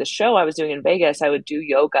would do the show I was doing in Vegas, I would do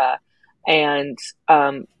yoga. And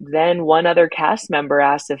then one other cast member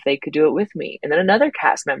asked if they could do it with me. And then another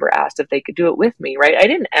cast member asked if they could do it with me, right? I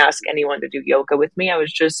didn't ask anyone to do yoga with me. I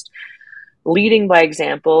was just leading by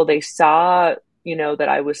example. They saw, that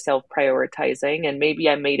I was self-prioritizing, and maybe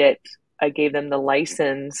I gave them the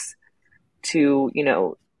license to,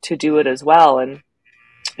 to do it as well. And,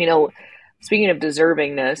 speaking of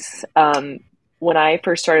deservingness, when I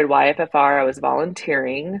first started YFFR, I was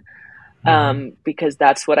volunteering because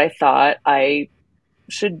that's what I thought I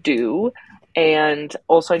should do. And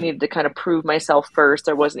also I needed to kind of prove myself first.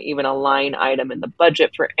 There wasn't even a line item in the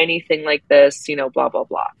budget for anything like this, blah, blah,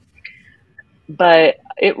 blah. But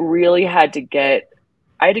it really I had to get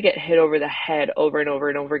hit over the head over and over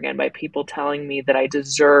and over again by people telling me that I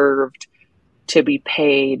deserved to be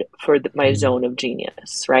paid for my zone of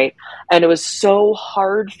genius, right? And it was so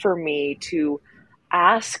hard for me to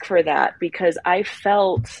ask for that because I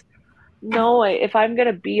felt, no, if I'm going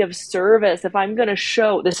to be of service, if I'm going to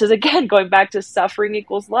show, this is again going back to suffering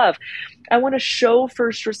equals love. I want to show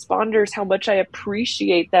first responders how much I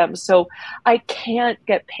appreciate them. So I can't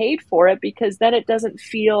get paid for it because then it doesn't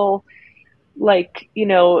feel like,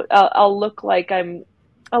 I'll look like I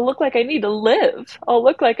need to live. I'll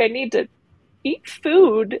look like I need to eat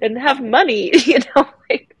food and have money, it's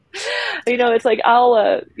like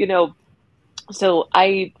so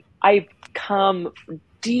I've come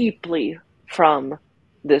deeply from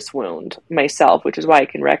this wound myself, which is why I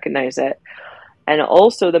can recognize it. And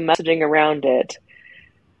also the messaging around it.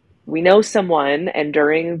 We know someone, and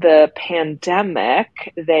during the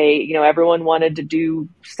pandemic, they, everyone wanted to do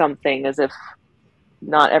something as if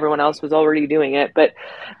not everyone else was already doing it, but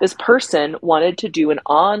this person wanted to do an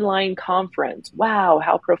online conference. Wow,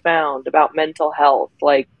 how profound, about mental health.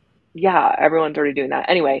 Like, yeah, everyone's already doing that.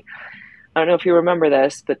 Anyway, I don't know if you remember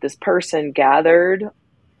this, but this person gathered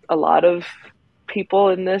a lot of people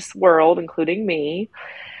in this world, including me,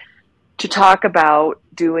 to talk about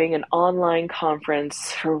doing an online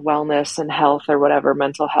conference for wellness and health or whatever,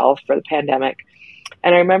 mental health for the pandemic.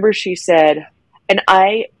 And I remember she said, and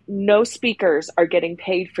no speakers are getting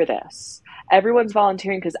paid for this. Everyone's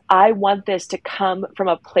volunteering because I want this to come from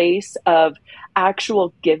a place of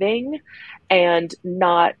actual giving and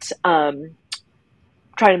not trying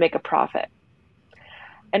to make a profit.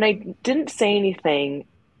 And I didn't say anything,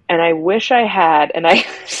 and I wish I had, and I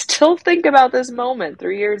still think about this moment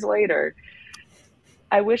 3 years later.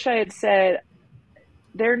 I wish I had said,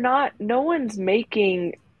 no one's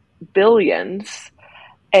making billions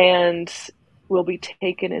and will be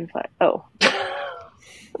taken in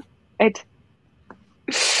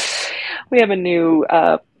we have a new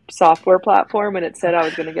software platform, and it said I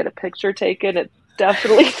was going to get a picture taken. It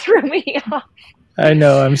definitely threw me off. I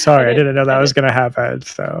know. I'm sorry. I didn't know that was going to happen.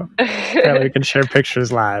 So we can share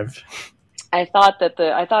pictures live. I thought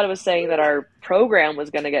it was saying that our program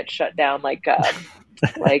was going to get shut down, like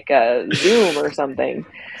Zoom or something.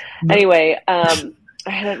 Anyway,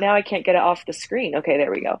 now I can't get it off the screen. Okay,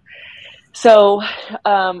 there we go. So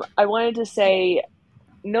I wanted to say,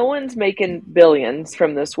 no one's making billions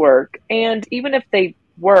from this work. And even if they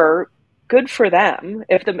were, good for them.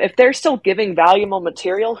 If they're still giving valuable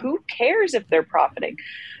material, who cares if they're profiting?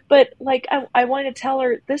 But I want to tell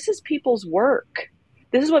her, this is people's work.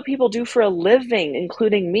 This is what people do for a living,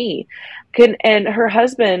 including me. And her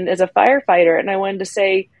husband is a firefighter. And I wanted to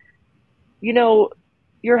say,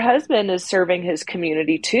 your husband is serving his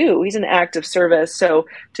community too. He's an act of service. So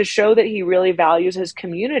to show that he really values his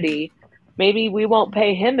community, maybe we won't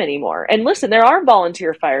pay him anymore. And listen, there are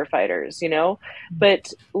volunteer firefighters,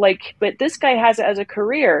 but this guy has it as a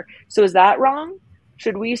career. So is that wrong?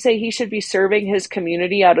 Should we say he should be serving his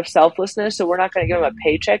community out of selflessness, so we're not going to give him a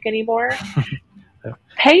paycheck anymore?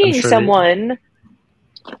 Paying someone.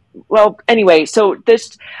 Well, anyway, so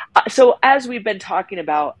as we've been talking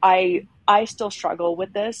about, I still struggle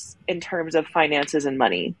with this in terms of finances and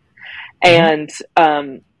money. And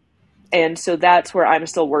so that's where I'm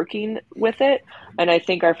still working with it. And I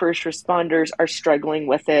think our first responders are struggling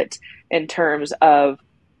with it in terms of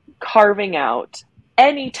carving out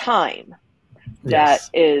any time that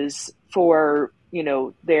is for,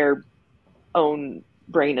 their own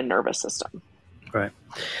brain and nervous system. Right.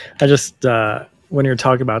 I just, when you're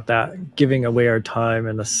talking about that, giving away our time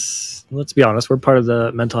and this, let's be honest, we're part of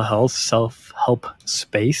the mental health, self-help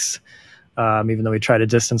space. even though we try to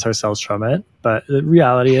distance ourselves from it. But the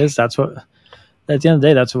reality is at the end of the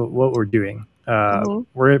day, that's what we're doing.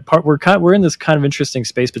 We're in this kind of interesting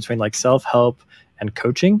space between like self-help and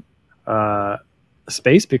coaching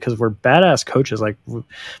space, because we're badass coaches. Like,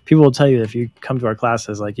 people will tell you, if you come to our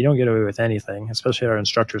classes, like, you don't get away with anything, especially at our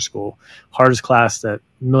instructor school. Hardest class that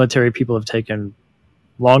military people have taken,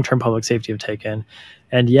 long-term public safety have taken,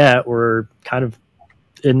 and yet we're kind of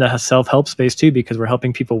in the self-help space too, because we're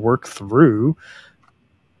helping people work through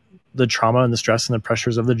the trauma and the stress and the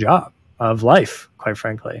pressures of the job, of life, quite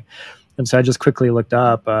frankly. And so I just quickly looked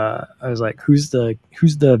up, I was like, who's the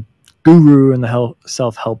guru in the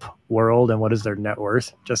self-help world, and what is their net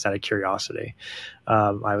worth, just out of curiosity.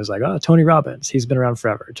 I was like, Tony Robbins, he's been around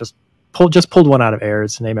forever. Just pulled one out of air.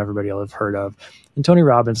 It's a name everybody will have heard of. And Tony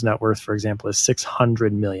Robbins' net worth, for example, is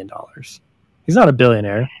 $600 million. He's not a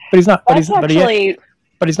billionaire, but he's not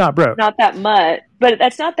broke. Not that much, but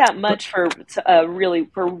that's not that much for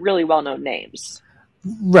really well-known names.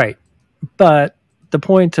 Right. But the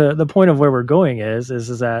point of where we're going is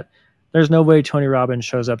that there's no way Tony Robbins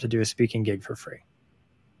shows up to do a speaking gig for free.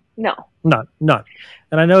 No. None.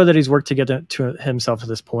 And I know that he's worked to get to himself to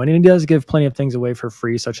this point, and he does give plenty of things away for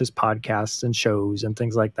free, such as podcasts and shows and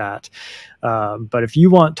things like that. But if you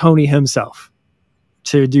want Tony himself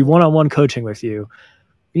to do one-on-one coaching with you,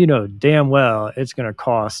 you know damn well it's going to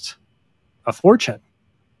cost a fortune.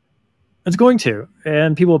 It's going to,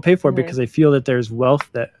 and people will pay for it because they feel that there's wealth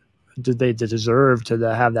that they deserve to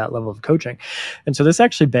have that level of coaching. And so this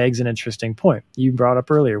actually begs an interesting point. You brought up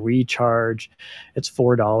earlier, we charge, it's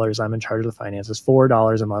 $4. I'm in charge of the finances,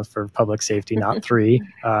 $4 a month for public safety, not $3.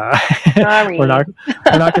 We're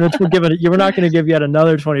not going to give yet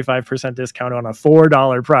another 25% discount on a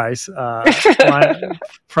 $4 price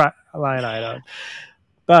line item.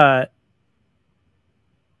 But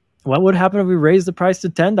what would happen if we raise the price to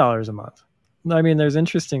 $10 a month? I mean, there's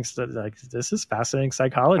interesting stuff. Like, this is fascinating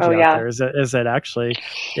psychology out there. Is that actually,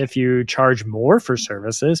 if you charge more for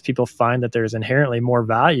services, people find that there's inherently more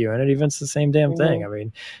value in it, even if it's the same damn thing. I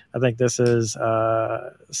mean, I think this is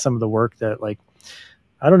some of the work that, like,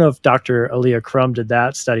 I don't know if Dr. Aaliyah Crum did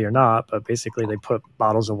that study or not, but basically they put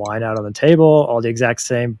bottles of wine out on the table, all the exact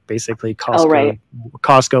same, basically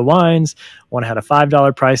Costco wines. One had a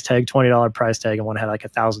 $5 price tag, $20 price tag, and one had like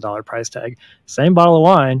 $1,000 price tag. Same bottle of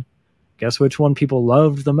wine. Guess which one people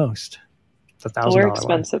loved the most? The $1,000 more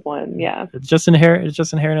expensive one. Yeah. It's just inherent in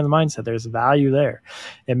the mindset. There's value there.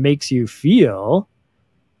 It makes you feel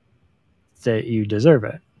that you deserve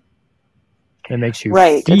it. It makes you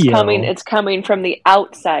feel. It's coming from the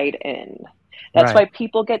outside in. That's why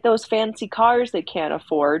people get those fancy cars they can't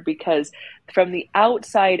afford, because from the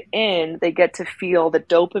outside in, they get to feel the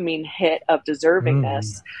dopamine hit of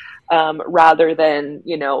deservingness, rather than,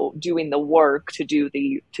 doing the work to do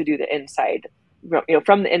the inside,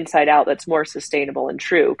 from the inside out. That's more sustainable and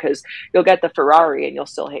true, because you'll get the Ferrari and you'll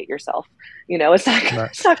still hate yourself.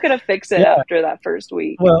 It's not going to fix it after that first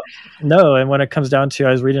week. Well, no. And when it comes down to,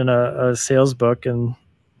 I was reading a sales book, and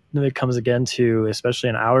it comes again to, especially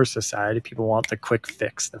in our society, people want the quick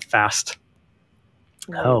fix, the fast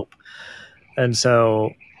help. And so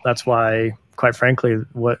that's why, quite frankly,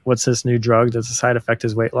 what's this new drug that's a side effect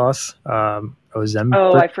is weight loss? Ozempic.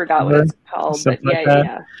 Oh, I forgot what it's called. But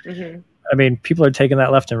yeah. Mm-hmm. I mean, people are taking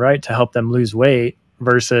that left and right to help them lose weight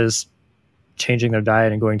versus changing their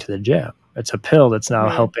diet and going to the gym. It's a pill that's now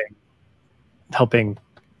helping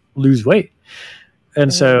lose weight.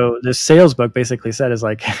 And so this sales book basically said is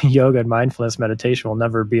like, yoga and mindfulness meditation will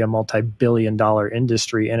never be a multi-billion-dollar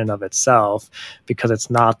industry in and of itself, because it's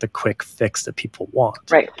not the quick fix that people want.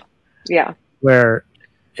 Right. Yeah. Where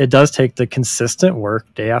it does take the consistent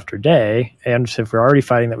work day after day. And if we're already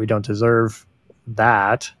fighting that we don't deserve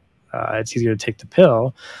that, it's easier to take the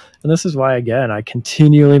pill. And this is why, again, I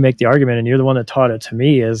continually make the argument, and you're the one that taught it to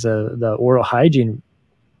me, is the oral hygiene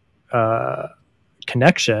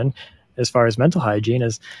connection as far as mental hygiene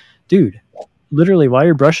is, dude, literally while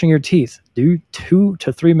you're brushing your teeth, do 2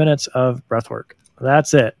 to 3 minutes of breath work.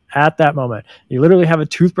 That's it. At that moment, you literally have a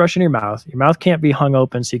toothbrush in your mouth. Your mouth can't be hung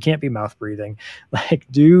open, so you can't be mouth breathing. Like,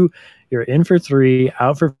 you're in for 3,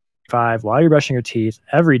 out for 5 while you're brushing your teeth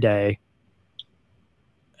every day.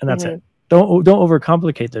 And that's it. Don't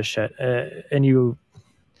overcomplicate this shit. And you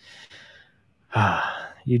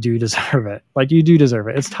do deserve it. Like, you do deserve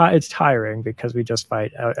it. It's tiring because we just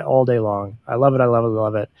fight all day long. I love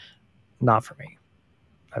it. Not for me.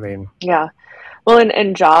 I mean, yeah. Well,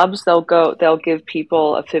 in jobs, they'll give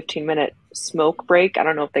people a 15-minute smoke break. I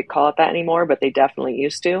don't know if they call it that anymore, but they definitely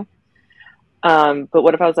used to. But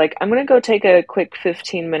what if I was like, I'm going to go take a quick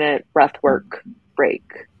 15-minute breath work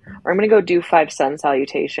break? or I'm going to go do 5 sun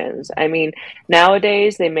salutations. I mean,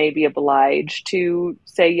 nowadays they may be obliged to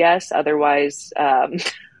say yes, otherwise,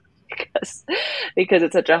 because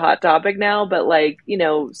it's such a hot topic now. But like,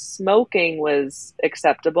 smoking was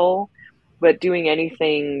acceptable, but doing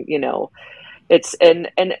anything, it's and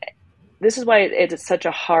this is why it's such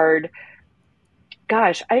a hard.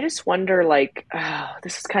 Gosh, I just wonder, like,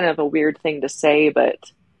 this is kind of a weird thing to say, but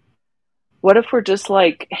what if we're just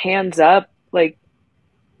like hands up, like,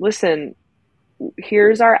 listen,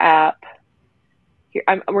 here's our app.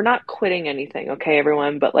 We're not quitting anything, okay,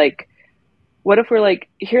 everyone, but like, what if we're like,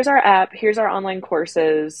 here's our app, here's our online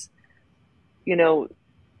courses,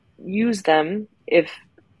 use them if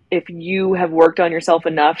you have worked on yourself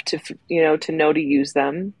enough to know to use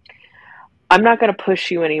them. I'm not going to push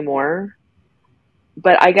you anymore,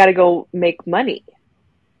 but I got to go make money.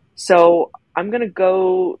 So I'm going to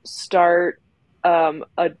go start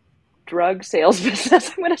a drug sales business.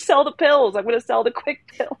 I'm going to sell the pills. I'm going to sell the quick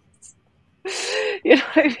pills. You know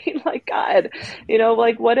what I mean? Like, God,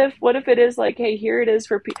 like, what if it is like, hey, here it is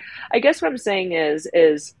for people. I guess what I'm saying is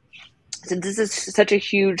since this is such a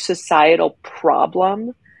huge societal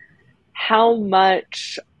problem, how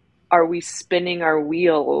much are we spinning our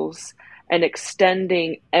wheels and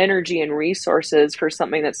extending energy and resources for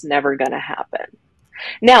something that's never going to happen?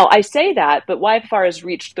 Now, I say that, but YFR has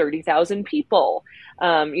reached 30,000 people,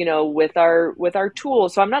 with our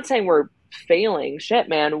tools. So I'm not saying we're failing. Shit,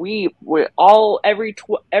 man.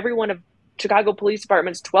 Every one of Chicago Police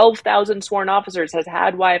Department's 12,000 sworn officers has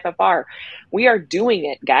had YFFR. We are doing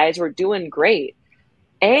it, guys. We're doing great.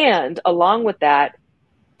 And along with that,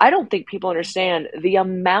 I don't think people understand the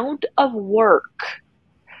amount of work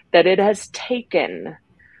that it has taken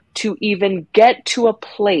to even get to a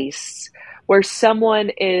place where someone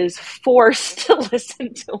is forced to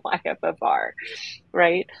listen to YFFR,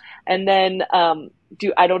 right? And then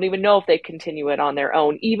I don't even know if they continue it on their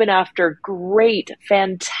own, even after great,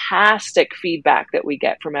 fantastic feedback that we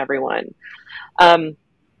get from everyone. And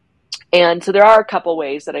so there are a couple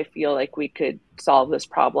ways that I feel like we could solve this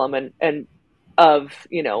problem and of,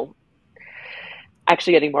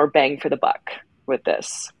 actually getting more bang for the buck with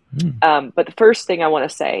this. But the first thing I want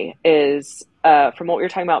to say is, from what we were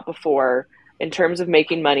talking about before, in terms of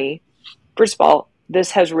making money, first of all,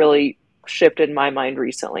 this has really shifted my mind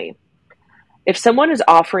recently. If someone is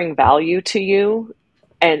offering value to you,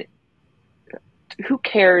 and who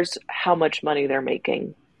cares how much money they're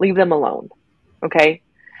making, leave them alone. Okay?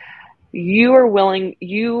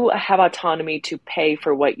 You have autonomy to pay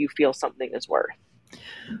for what you feel something is worth.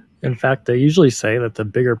 In fact, they usually say that the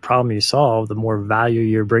bigger problem you solve, the more value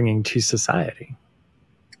you're bringing to society.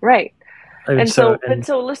 Right. And so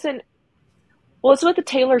listen, well, it's with the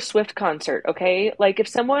Taylor Swift concert, okay? Like, if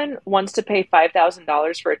someone wants to pay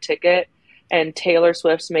 $5,000 for a ticket and Taylor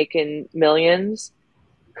Swift's making millions,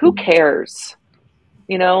 who cares?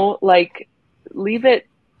 Like, leave it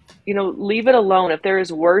alone. If there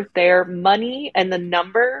is worth there, money and the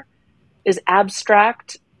number is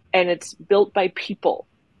abstract and it's built by people.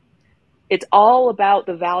 It's all about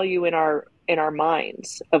the value in our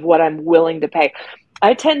minds of what I'm willing to pay.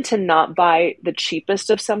 I tend to not buy the cheapest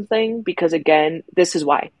of something because, again, this is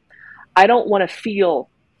why. I don't want to feel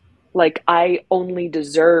like I only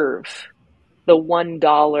deserve the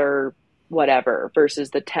 $1 whatever versus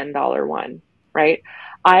the $10 one, right?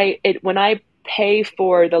 When I pay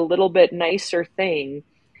for the little bit nicer thing,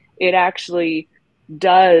 it actually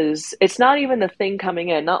does. It's not even the thing coming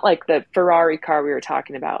in, not like the Ferrari car we were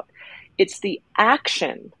talking about. It's the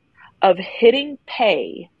action of hitting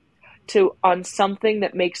pay on something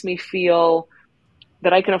that makes me feel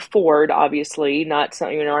that I can afford, obviously, not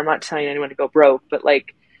something, I'm not telling anyone to go broke, but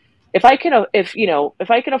like, if I can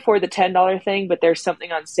afford the $10 thing, but there's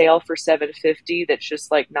something on sale for $7.50 that's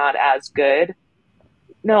just like not as good.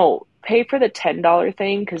 No, pay for the $10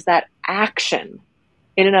 thing, because that action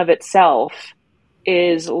in and of itself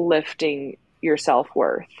is lifting your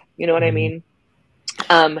self-worth. You know what I mean?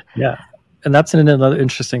 Yeah. And that's another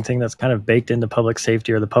interesting thing that's kind of baked into public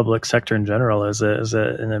safety or the public sector in general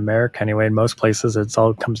in America anyway. In most places, it's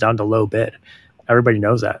all comes down to low bid. Everybody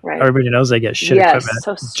knows that. Right. Everybody knows they get shit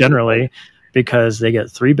equipment generally because they get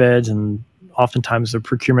 3 bids, and oftentimes the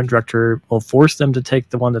procurement director will force them to take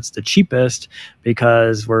the one that's the cheapest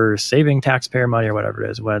because we're saving taxpayer money or whatever it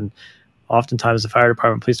is, when oftentimes the fire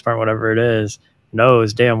department, police department, whatever it is,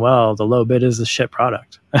 knows damn well the low bid is the shit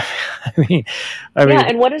product. I mean,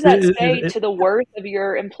 and what does that say to the worth of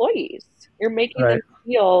your employees? You're making them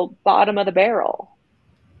feel bottom of the barrel.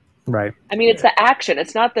 Right. I mean, it's the action.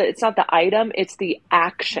 It's not the item. It's the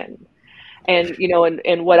action. And,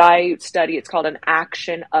 in what I study, it's called an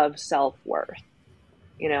action of self-worth.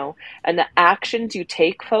 and the actions you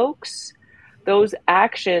take, folks, those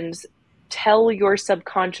actions tell your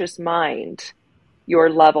subconscious mind your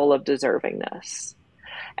level of deservingness.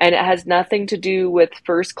 And it has nothing to do with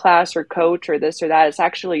first class or coach or this or that. It's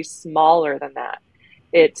actually smaller than that.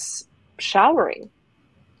 It's showering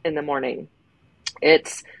in the morning.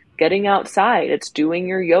 It's getting outside. It's doing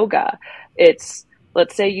your yoga. It's,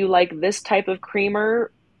 let's say you like this type of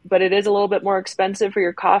creamer, but it is a little bit more expensive for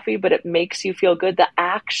your coffee, but it makes you feel good. The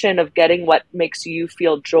action of getting what makes you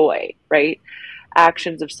feel joy, right?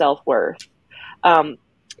 Actions of self-worth.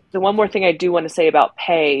 The one more thing I do want to say about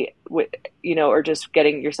pay, or just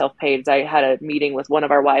getting yourself paid, is I had a meeting with one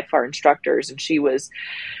of our YFR instructors, and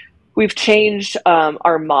we've changed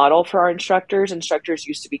our model for our instructors. Instructors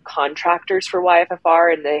used to be contractors for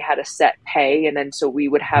YFFR, and they had a set pay. And then so we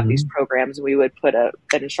would have these programs, and we would put an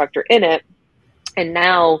instructor in it. And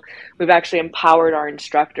now we've actually empowered our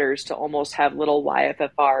instructors to almost have little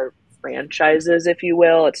YFFR franchises, if you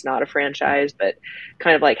will. It's not a franchise, but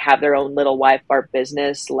kind of like have their own little YFR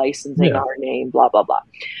business, licensing our name, blah, blah, blah.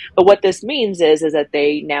 But what this means is that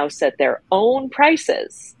they now set their own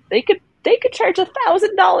prices. They could charge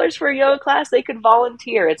 $1,000 for a yoga class. They could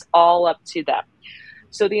volunteer. It's all up to them.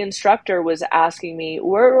 So the instructor was asking me,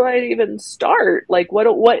 where do I even start? Like, what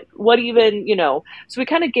even, so we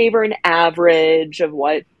kind of gave her an average of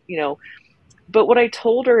what, but what I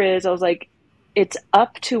told her is, I was like, it's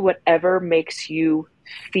up to whatever makes you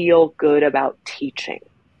feel good about teaching.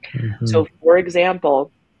 Mm-hmm. So for example,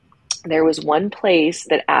 there was one place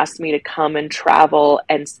that asked me to come and travel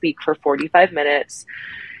and speak for 45 minutes.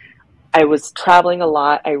 I was traveling a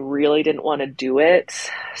lot. I really didn't want to do it.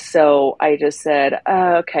 So I just said,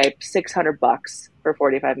 okay, $600 for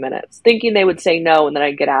 45 minutes, thinking they would say no and then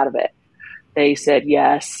I'd get out of it. They said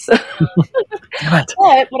yes. But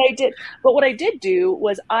what I did do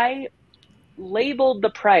was I labeled the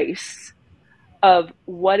price of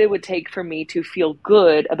what it would take for me to feel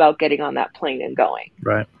good about getting on that plane and going.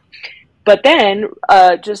 Right. But then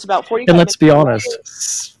just about 45 minutes. And let's be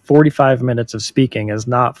honest, 45 minutes of speaking is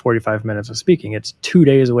not 45 minutes of speaking. It's 2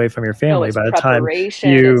 days away from your family by the time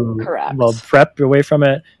you prep away from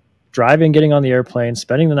it, driving, getting on the airplane,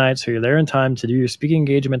 spending the night so you're there in time to do your speaking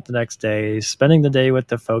engagement the next day, spending the day with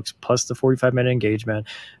the folks plus the 45-minute engagement,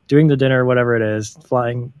 doing the dinner, whatever it is,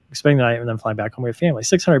 spending the night and then flying back home with your family.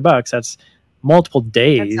 $600, that's multiple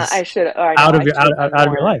days out of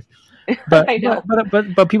your life. But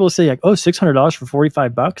but people say like, oh, $600 for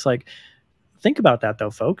 $45. Like, think about that though,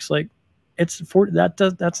 folks. Like,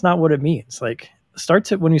 that's not what it means. Like,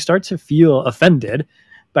 when you start to feel offended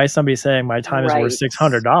by somebody saying my time is worth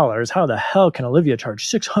 $600, how the hell can Olivia charge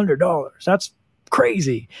 $600? That's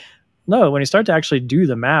crazy. No, when you start to actually do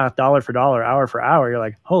the math, dollar for dollar, hour for hour, you're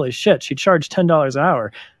like, holy shit, she charged $10 an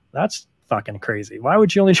hour. That's fucking crazy. Why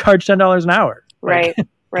would you only charge $10 an hour? Right.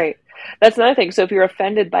 That's another thing. So if you're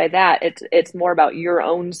offended by that, it's more about your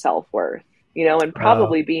own self-worth, and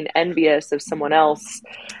probably being envious of someone else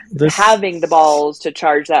having the balls to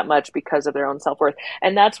charge that much because of their own self-worth.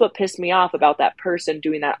 And that's what pissed me off about that person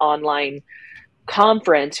doing that online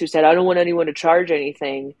conference who said, I don't want anyone to charge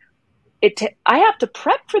anything. I have to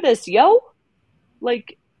prep for this, yo.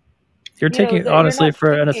 Like, you're taking, honestly,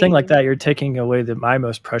 for a thing like that, you're taking away my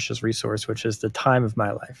most precious resource, which is the time of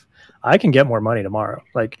my life. I can get more money tomorrow.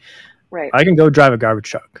 Like, I can go drive a garbage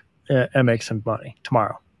truck and make some money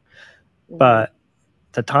tomorrow. Mm-hmm. But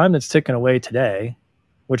the time that's taken away today,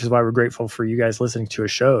 which is why we're grateful for you guys listening to a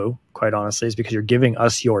show, quite honestly, is because you're giving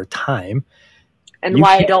us your time. And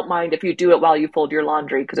why I don't mind if you do it while you fold your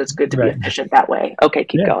laundry, because it's good to be efficient that way. Okay,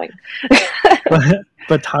 keep going.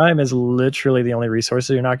 But time is literally the only resource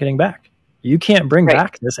that you're not getting back. You can't bring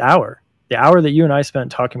back this hour. The hour that you and I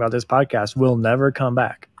spent talking about this podcast will never come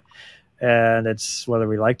back. And it's, whether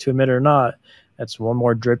we like to admit it or not, it's one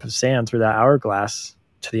more drip of sand through that hourglass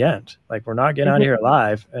to the end. Like, we're not getting out of here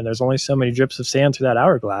alive, and there's only so many drips of sand through that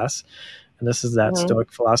hourglass. And this is that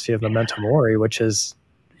Stoic philosophy of memento mori, which is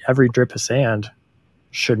every drip of sand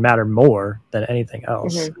should matter more than anything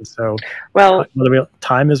else. Mm-hmm. So,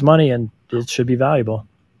 time is money, and it should be valuable.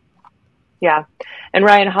 Yeah. And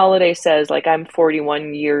Ryan Holiday says, like, I'm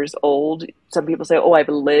 41 years old. Some people say, oh, I've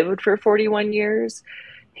lived for 41 years.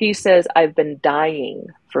 He says, I've been dying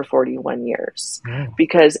for 41 years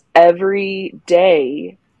because every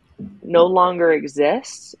day no longer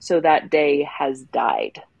exists. So that day has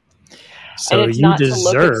died. So you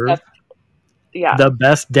deserve the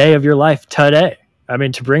best day of your life today. I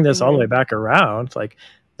mean, to bring this all the way back around, like,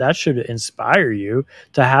 that should inspire you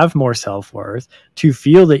to have more self-worth, to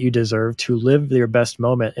feel that you deserve to live your best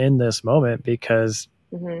moment in this moment, because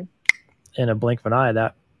in a blink of an eye,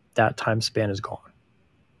 that time span is gone.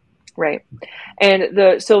 Right. And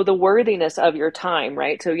the worthiness of your time,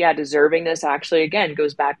 right? So yeah, deservingness actually, again,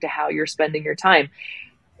 goes back to how you're spending your time.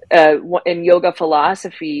 In yoga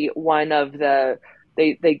philosophy, one of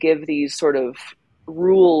they give these sort of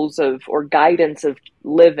rules of, or guidance of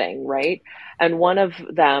living, right? And one of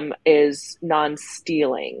them is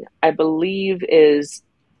non-stealing, I believe is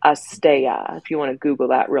asteya, if you want to Google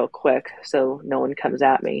that real quick so no one comes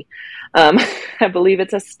at me. I believe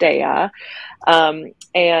it's asteya.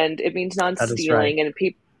 And it means That is right. non-stealing, and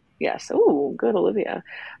people, yes. Oh, good, Olivia.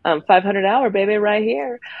 500 hour, baby, right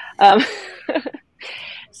here. Um,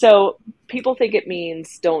 so people think it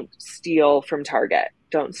means don't steal from Target,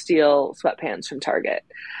 don't steal sweatpants from Target.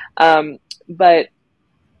 But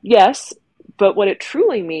yes, but what it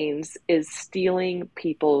truly means is stealing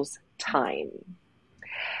people's time.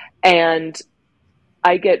 And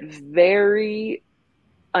I get very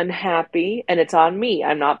unhappy, and it's on me.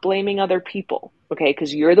 I'm not blaming other people, okay?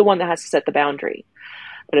 Because you're the one that has to set the boundary.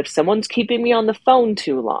 But if someone's keeping me on the phone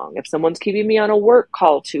too long, if someone's keeping me on a work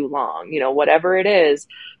call too long, whatever it is,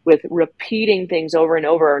 with repeating things over and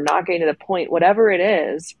over or not getting to the point, whatever it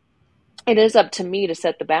is up to me to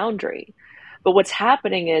set the boundary. But what's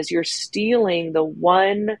happening is you're stealing the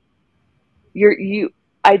one,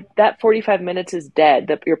 that 45 minutes is dead.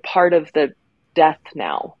 That you're part of the death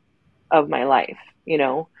now of my life,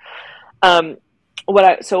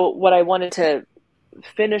 what I wanted to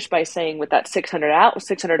finish by saying with that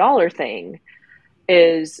 $600 thing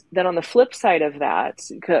is then on the flip side of that,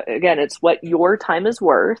 again, it's what your time is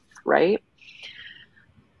worth, right?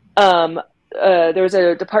 There was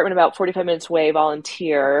a department about 45 minutes away,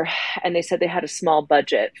 volunteer, and they said they had a small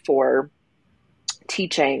budget for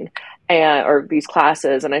teaching or these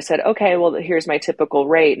classes. And I said, okay, well, here's my typical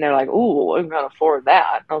rate. And they're like, ooh, I'm going to afford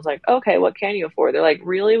that. And I was like, okay, what can you afford? They're like,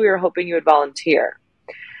 really? We were hoping you would volunteer.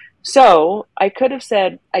 So I could have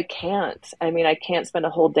said, I can't. I mean, I can't spend a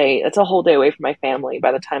whole day. It's a whole day away from my family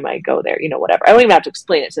by the time I go there, whatever. I don't even have to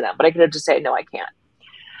explain it to them, but I could have just said, no, I can't.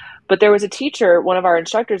 But there was a teacher, one of our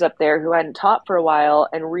instructors up there, who hadn't taught for a while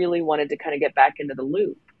and really wanted to kind of get back into the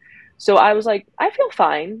loop. So I was like, I feel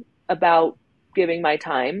fine about giving my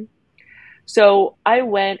time. So I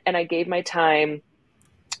went and I gave my time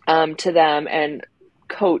to them and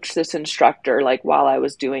coach this instructor like while I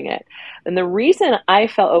was doing it. And the reason I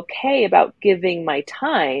felt okay about giving my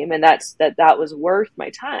time, and that was worth my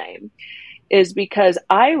time, is because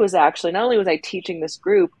I was actually, not only was I teaching this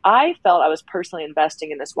group, I felt I was personally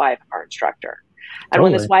investing in this YFR instructor. And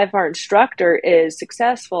Totally. when this YFR instructor is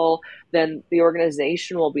successful, then the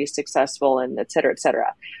organization will be successful, and et cetera, et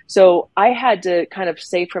cetera. So I had to kind of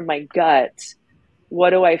say from my gut, what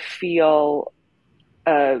do I feel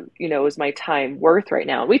is my time worth right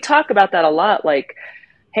now? And we talk about that a lot. Like,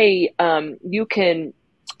 hey, you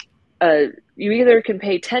either can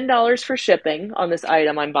pay $10 for shipping on this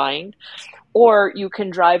item I'm buying, or you can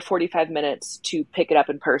drive 45 minutes to pick it up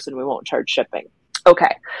in person. We won't charge shipping.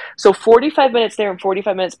 Okay. So 45 minutes there and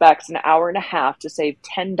 45 minutes back is an hour and a half to save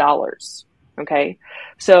 $10. Okay.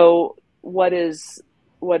 So what is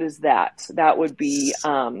that? That would be,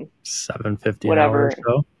 $7.50 whatever. an hour or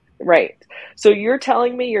so. Right. So you're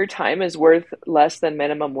telling me your time is worth less than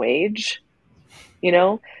minimum wage, So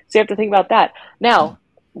you have to think about that. Now,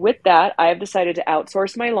 with that, I have decided to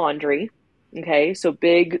outsource my laundry. Okay. So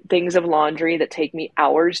big things of laundry that take me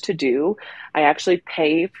hours to do, I actually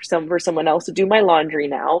pay for someone else to do my laundry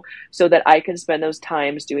now so that I can spend those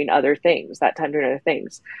times doing other things, that time doing other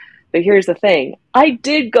things. But here's the thing. I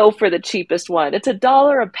did go for the cheapest one. It's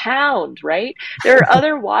 $1 a pound, right? There are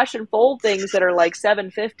other wash and fold things that are like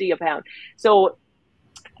 $7.50 a pound. So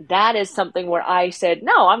that is something where I said,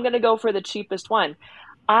 no, I'm going to go for the cheapest one.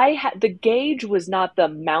 The gauge was not the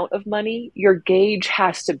amount of money. Your gauge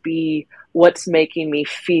has to be what's making me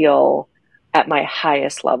feel at my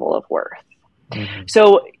highest level of worth. Mm-hmm.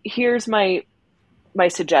 So here's my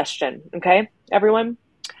suggestion. Okay, everyone.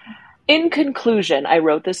 In conclusion, I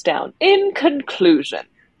wrote this down. In conclusion,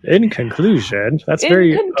 that's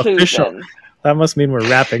very official. That must mean we're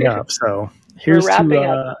wrapping up. So here's up.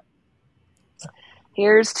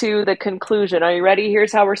 Here's to the conclusion. Are you ready?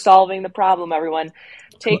 Here's how we're solving the problem, everyone.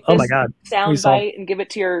 Take this sound bite and give it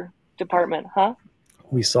to your department, huh?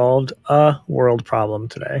 We solved a world problem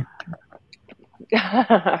today.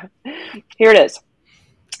 Here it is.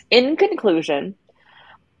 In conclusion,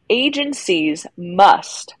 agencies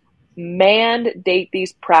must mandate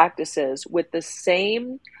these practices with the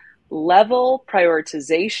same level,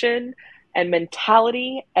 prioritization, and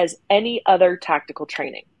mentality as any other tactical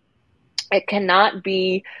training. It cannot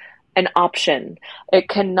be an option. It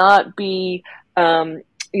cannot be,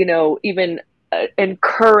 even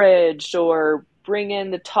encouraged or bring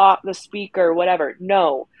in the speaker, whatever.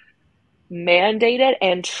 No, mandate it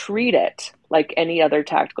and treat it like any other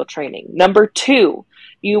tactical training. Number 2,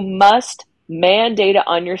 you must mandate it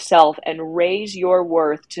on yourself and raise your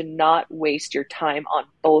worth to not waste your time on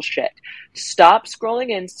bullshit. Stop scrolling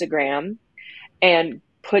Instagram and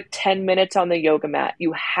put 10 minutes on the yoga mat.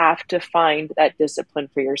 You have to find that discipline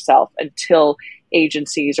for yourself until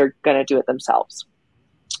agencies are going to do it themselves.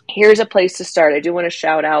 Here's a place to start. I do want to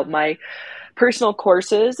shout out my personal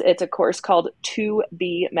courses. It's a course called To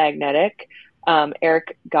Be Magnetic.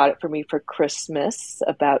 Eric got it for me for Christmas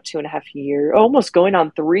about 2.5 years, almost going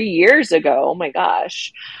on 3 years ago. Oh my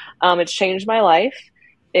gosh. It's changed my life.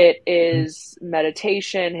 It is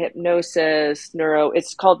meditation, hypnosis,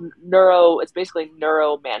 it's basically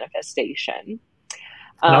neuro manifestation.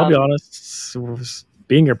 And I'll be honest,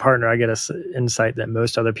 being your partner, I get an insight that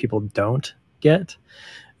most other people don't get.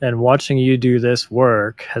 And watching you do this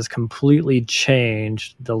work has completely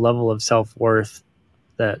changed the level of self-worth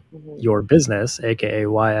that your business, aka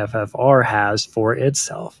YFFR, has for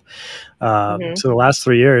itself. So the last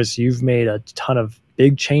 3 years, you've made a ton of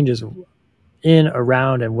big changes in,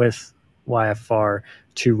 around, and with YFR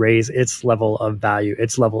to raise its level of value,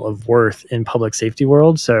 its level of worth in public safety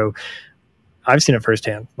world. So I've seen it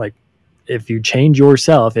firsthand. Like, if you change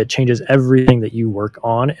yourself, it changes everything that you work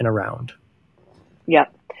on and around. Yeah.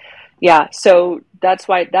 Yeah. So that's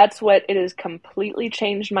what it has completely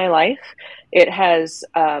changed my life. It has,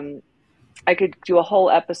 I could do a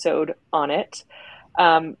whole episode on it.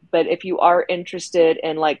 But if you are interested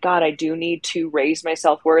in like, God, I do need to raise my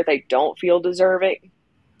self-worth, I don't feel deserving,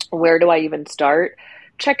 where do I even start?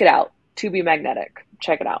 Check it out. To Be Magnetic.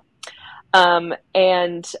 Check it out.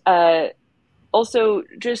 Also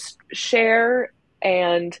just share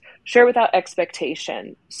without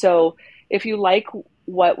expectation. So if you like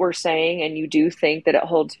what we're saying and you do think that it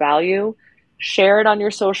holds value, share it on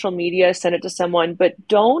your social media, send it to someone, but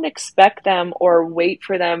don't expect them or wait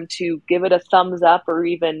for them to give it a thumbs up or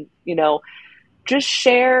even, just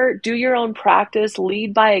share, do your own practice,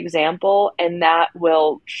 lead by example, and that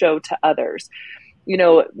will show to others.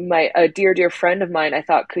 A dear friend of mine, I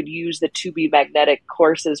thought, could use the To Be Magnetic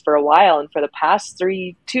courses for a while. And for the past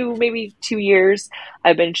maybe 2 years,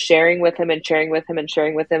 I've been sharing with him, and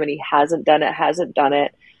he hasn't done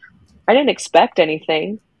it. I didn't expect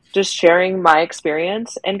anything, just sharing my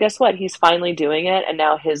experience. And guess what? He's finally doing it. And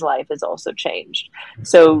now his life has also changed.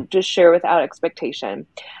 So just share without expectation.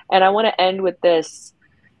 And I want to end with this,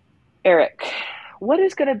 Eric. What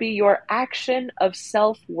is going to be your action of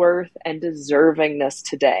self-worth and deservingness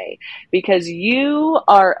today? Because you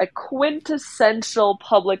are a quintessential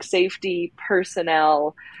public safety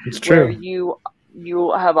personnel. It's true. Where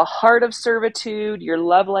you have a heart of servitude, your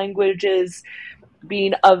love language is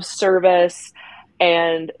being of service,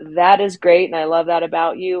 and that is great, and I love that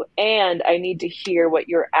about you. And I need to hear what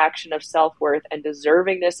your action of self-worth and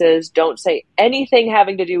deservingness is. Don't say anything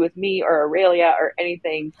having to do with me or Aurelia or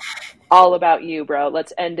anything. All about you, bro.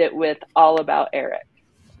 Let's end it with all about Eric.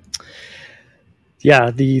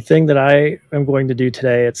 Yeah, the thing that I am going to do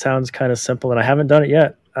today, it sounds kind of simple, and I haven't done it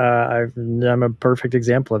yet. I'm a perfect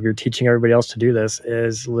example of you're teaching everybody else to do this,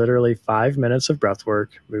 is literally 5 minutes of breath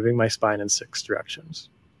work, moving my spine in 6 directions.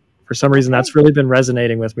 For some reason, that's really been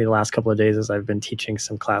resonating with me the last couple of days as I've been teaching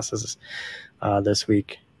some classes this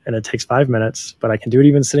week. And it takes 5 minutes, but I can do it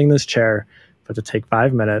even sitting in this chair. But to take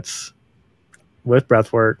 5 minutes with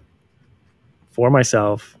breath work for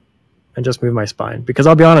myself and just move my spine. Because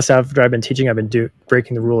I'll be honest, after I've been teaching, I've been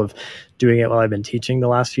breaking the rule of doing it while I've been teaching the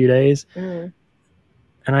last few days. And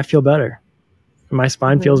I feel better. My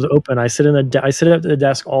spine feels open. I sit at the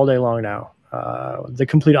desk all day long now, the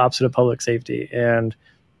complete opposite of public safety. And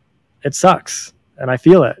it sucks. And I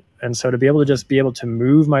feel it. And so to be able to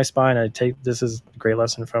move my spine, this is a great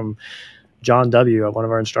lesson from John W., one of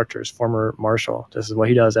our instructors, former Marshal. This is what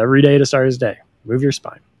he does every day to start his day. Move your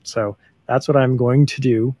spine. So that's what I'm going to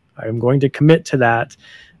do. I'm going to commit to that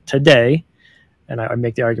today. And I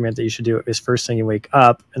make the argument that you should do it as first thing you wake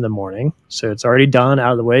up in the morning. So it's already done,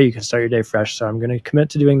 out of the way. You can start your day fresh. So I'm going to commit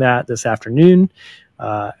to doing that this afternoon.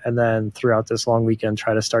 And then throughout this long weekend,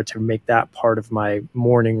 try to start to make that part of my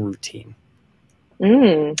morning routine.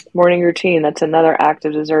 Morning routine. That's another act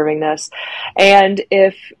of deservingness. And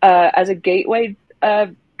if, as a gateway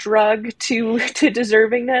drug to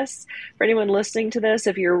deservingness, for anyone listening to this,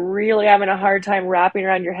 if you're really having a hard time wrapping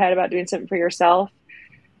around your head about doing something for yourself,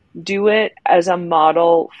 do it as a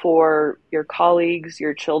model for your colleagues,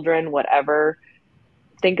 your children, whatever.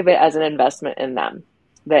 Think of it as an investment in them,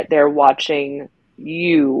 that they're watching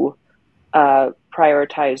you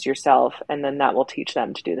prioritize yourself, and then that will teach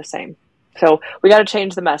them to do the same. So we got to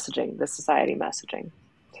change the messaging, the societal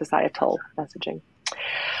messaging.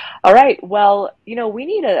 All right. Well, we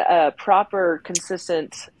need a proper,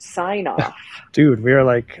 consistent sign off. Dude, we are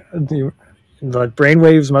like, the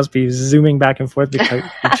brainwaves must be zooming back and forth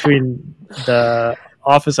between the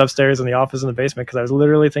office upstairs and the office in the basement, because I was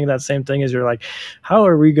literally thinking that same thing as you're like, how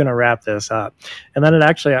are we going to wrap this up? And then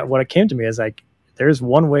what it came to me is like, there's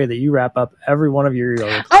one way that you wrap up every one of your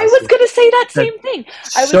yoga classes. I was going to say that same thing.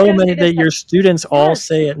 So many that your students all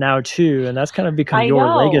say it now too, and that's kind of become your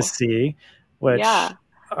legacy, which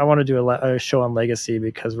I want to do a show on legacy,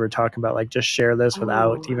 because we're talking about like just share this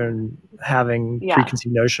without even having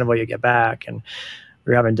preconceived notion of what you get back. And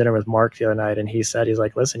we were having dinner with Mark the other night, and he's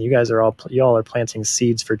like, listen, y'all are planting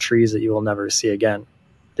seeds for trees that you will never see again,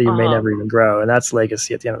 that you may never even grow. And that's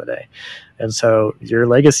legacy at the end of the day. And so your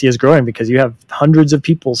legacy is growing because you have hundreds of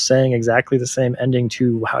people saying exactly the same ending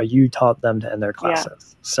to how you taught them to end their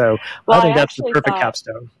classes. Yeah. So I think that's the perfect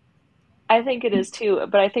capstone. I think it is too,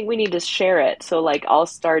 but I think we need to share it. So like I'll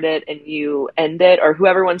start it and you end it, or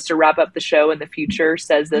whoever wants to wrap up the show in the future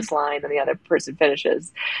says this line and the other person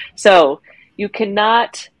finishes. So you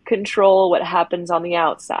cannot control what happens on the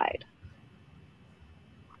outside.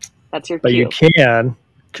 That's your cue. But you can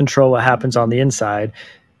control what happens on the inside,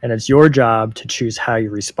 and it's your job to choose how you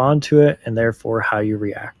respond to it and therefore how you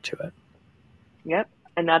react to it. Yep.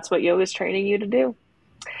 And that's what yoga is training you to do.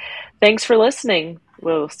 Thanks for listening.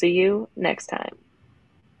 We'll see you next time.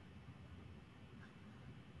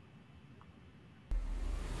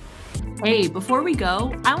 Hey, before we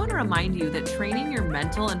go, I want to remind you that training your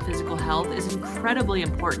mental and physical health is incredibly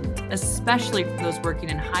important, especially for those working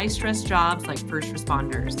in high-stress jobs like first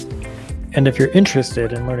responders. And if you're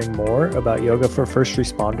interested in learning more about yoga for first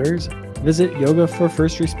responders, visit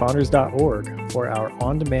yogaforfirstresponders.org for our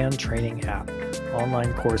on-demand training app,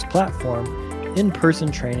 online course platform,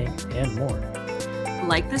 in-person training, and more.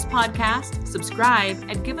 Like this podcast, subscribe,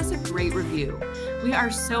 and give us a great review. We are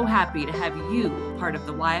so happy to have you part of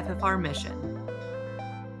the YFFR mission.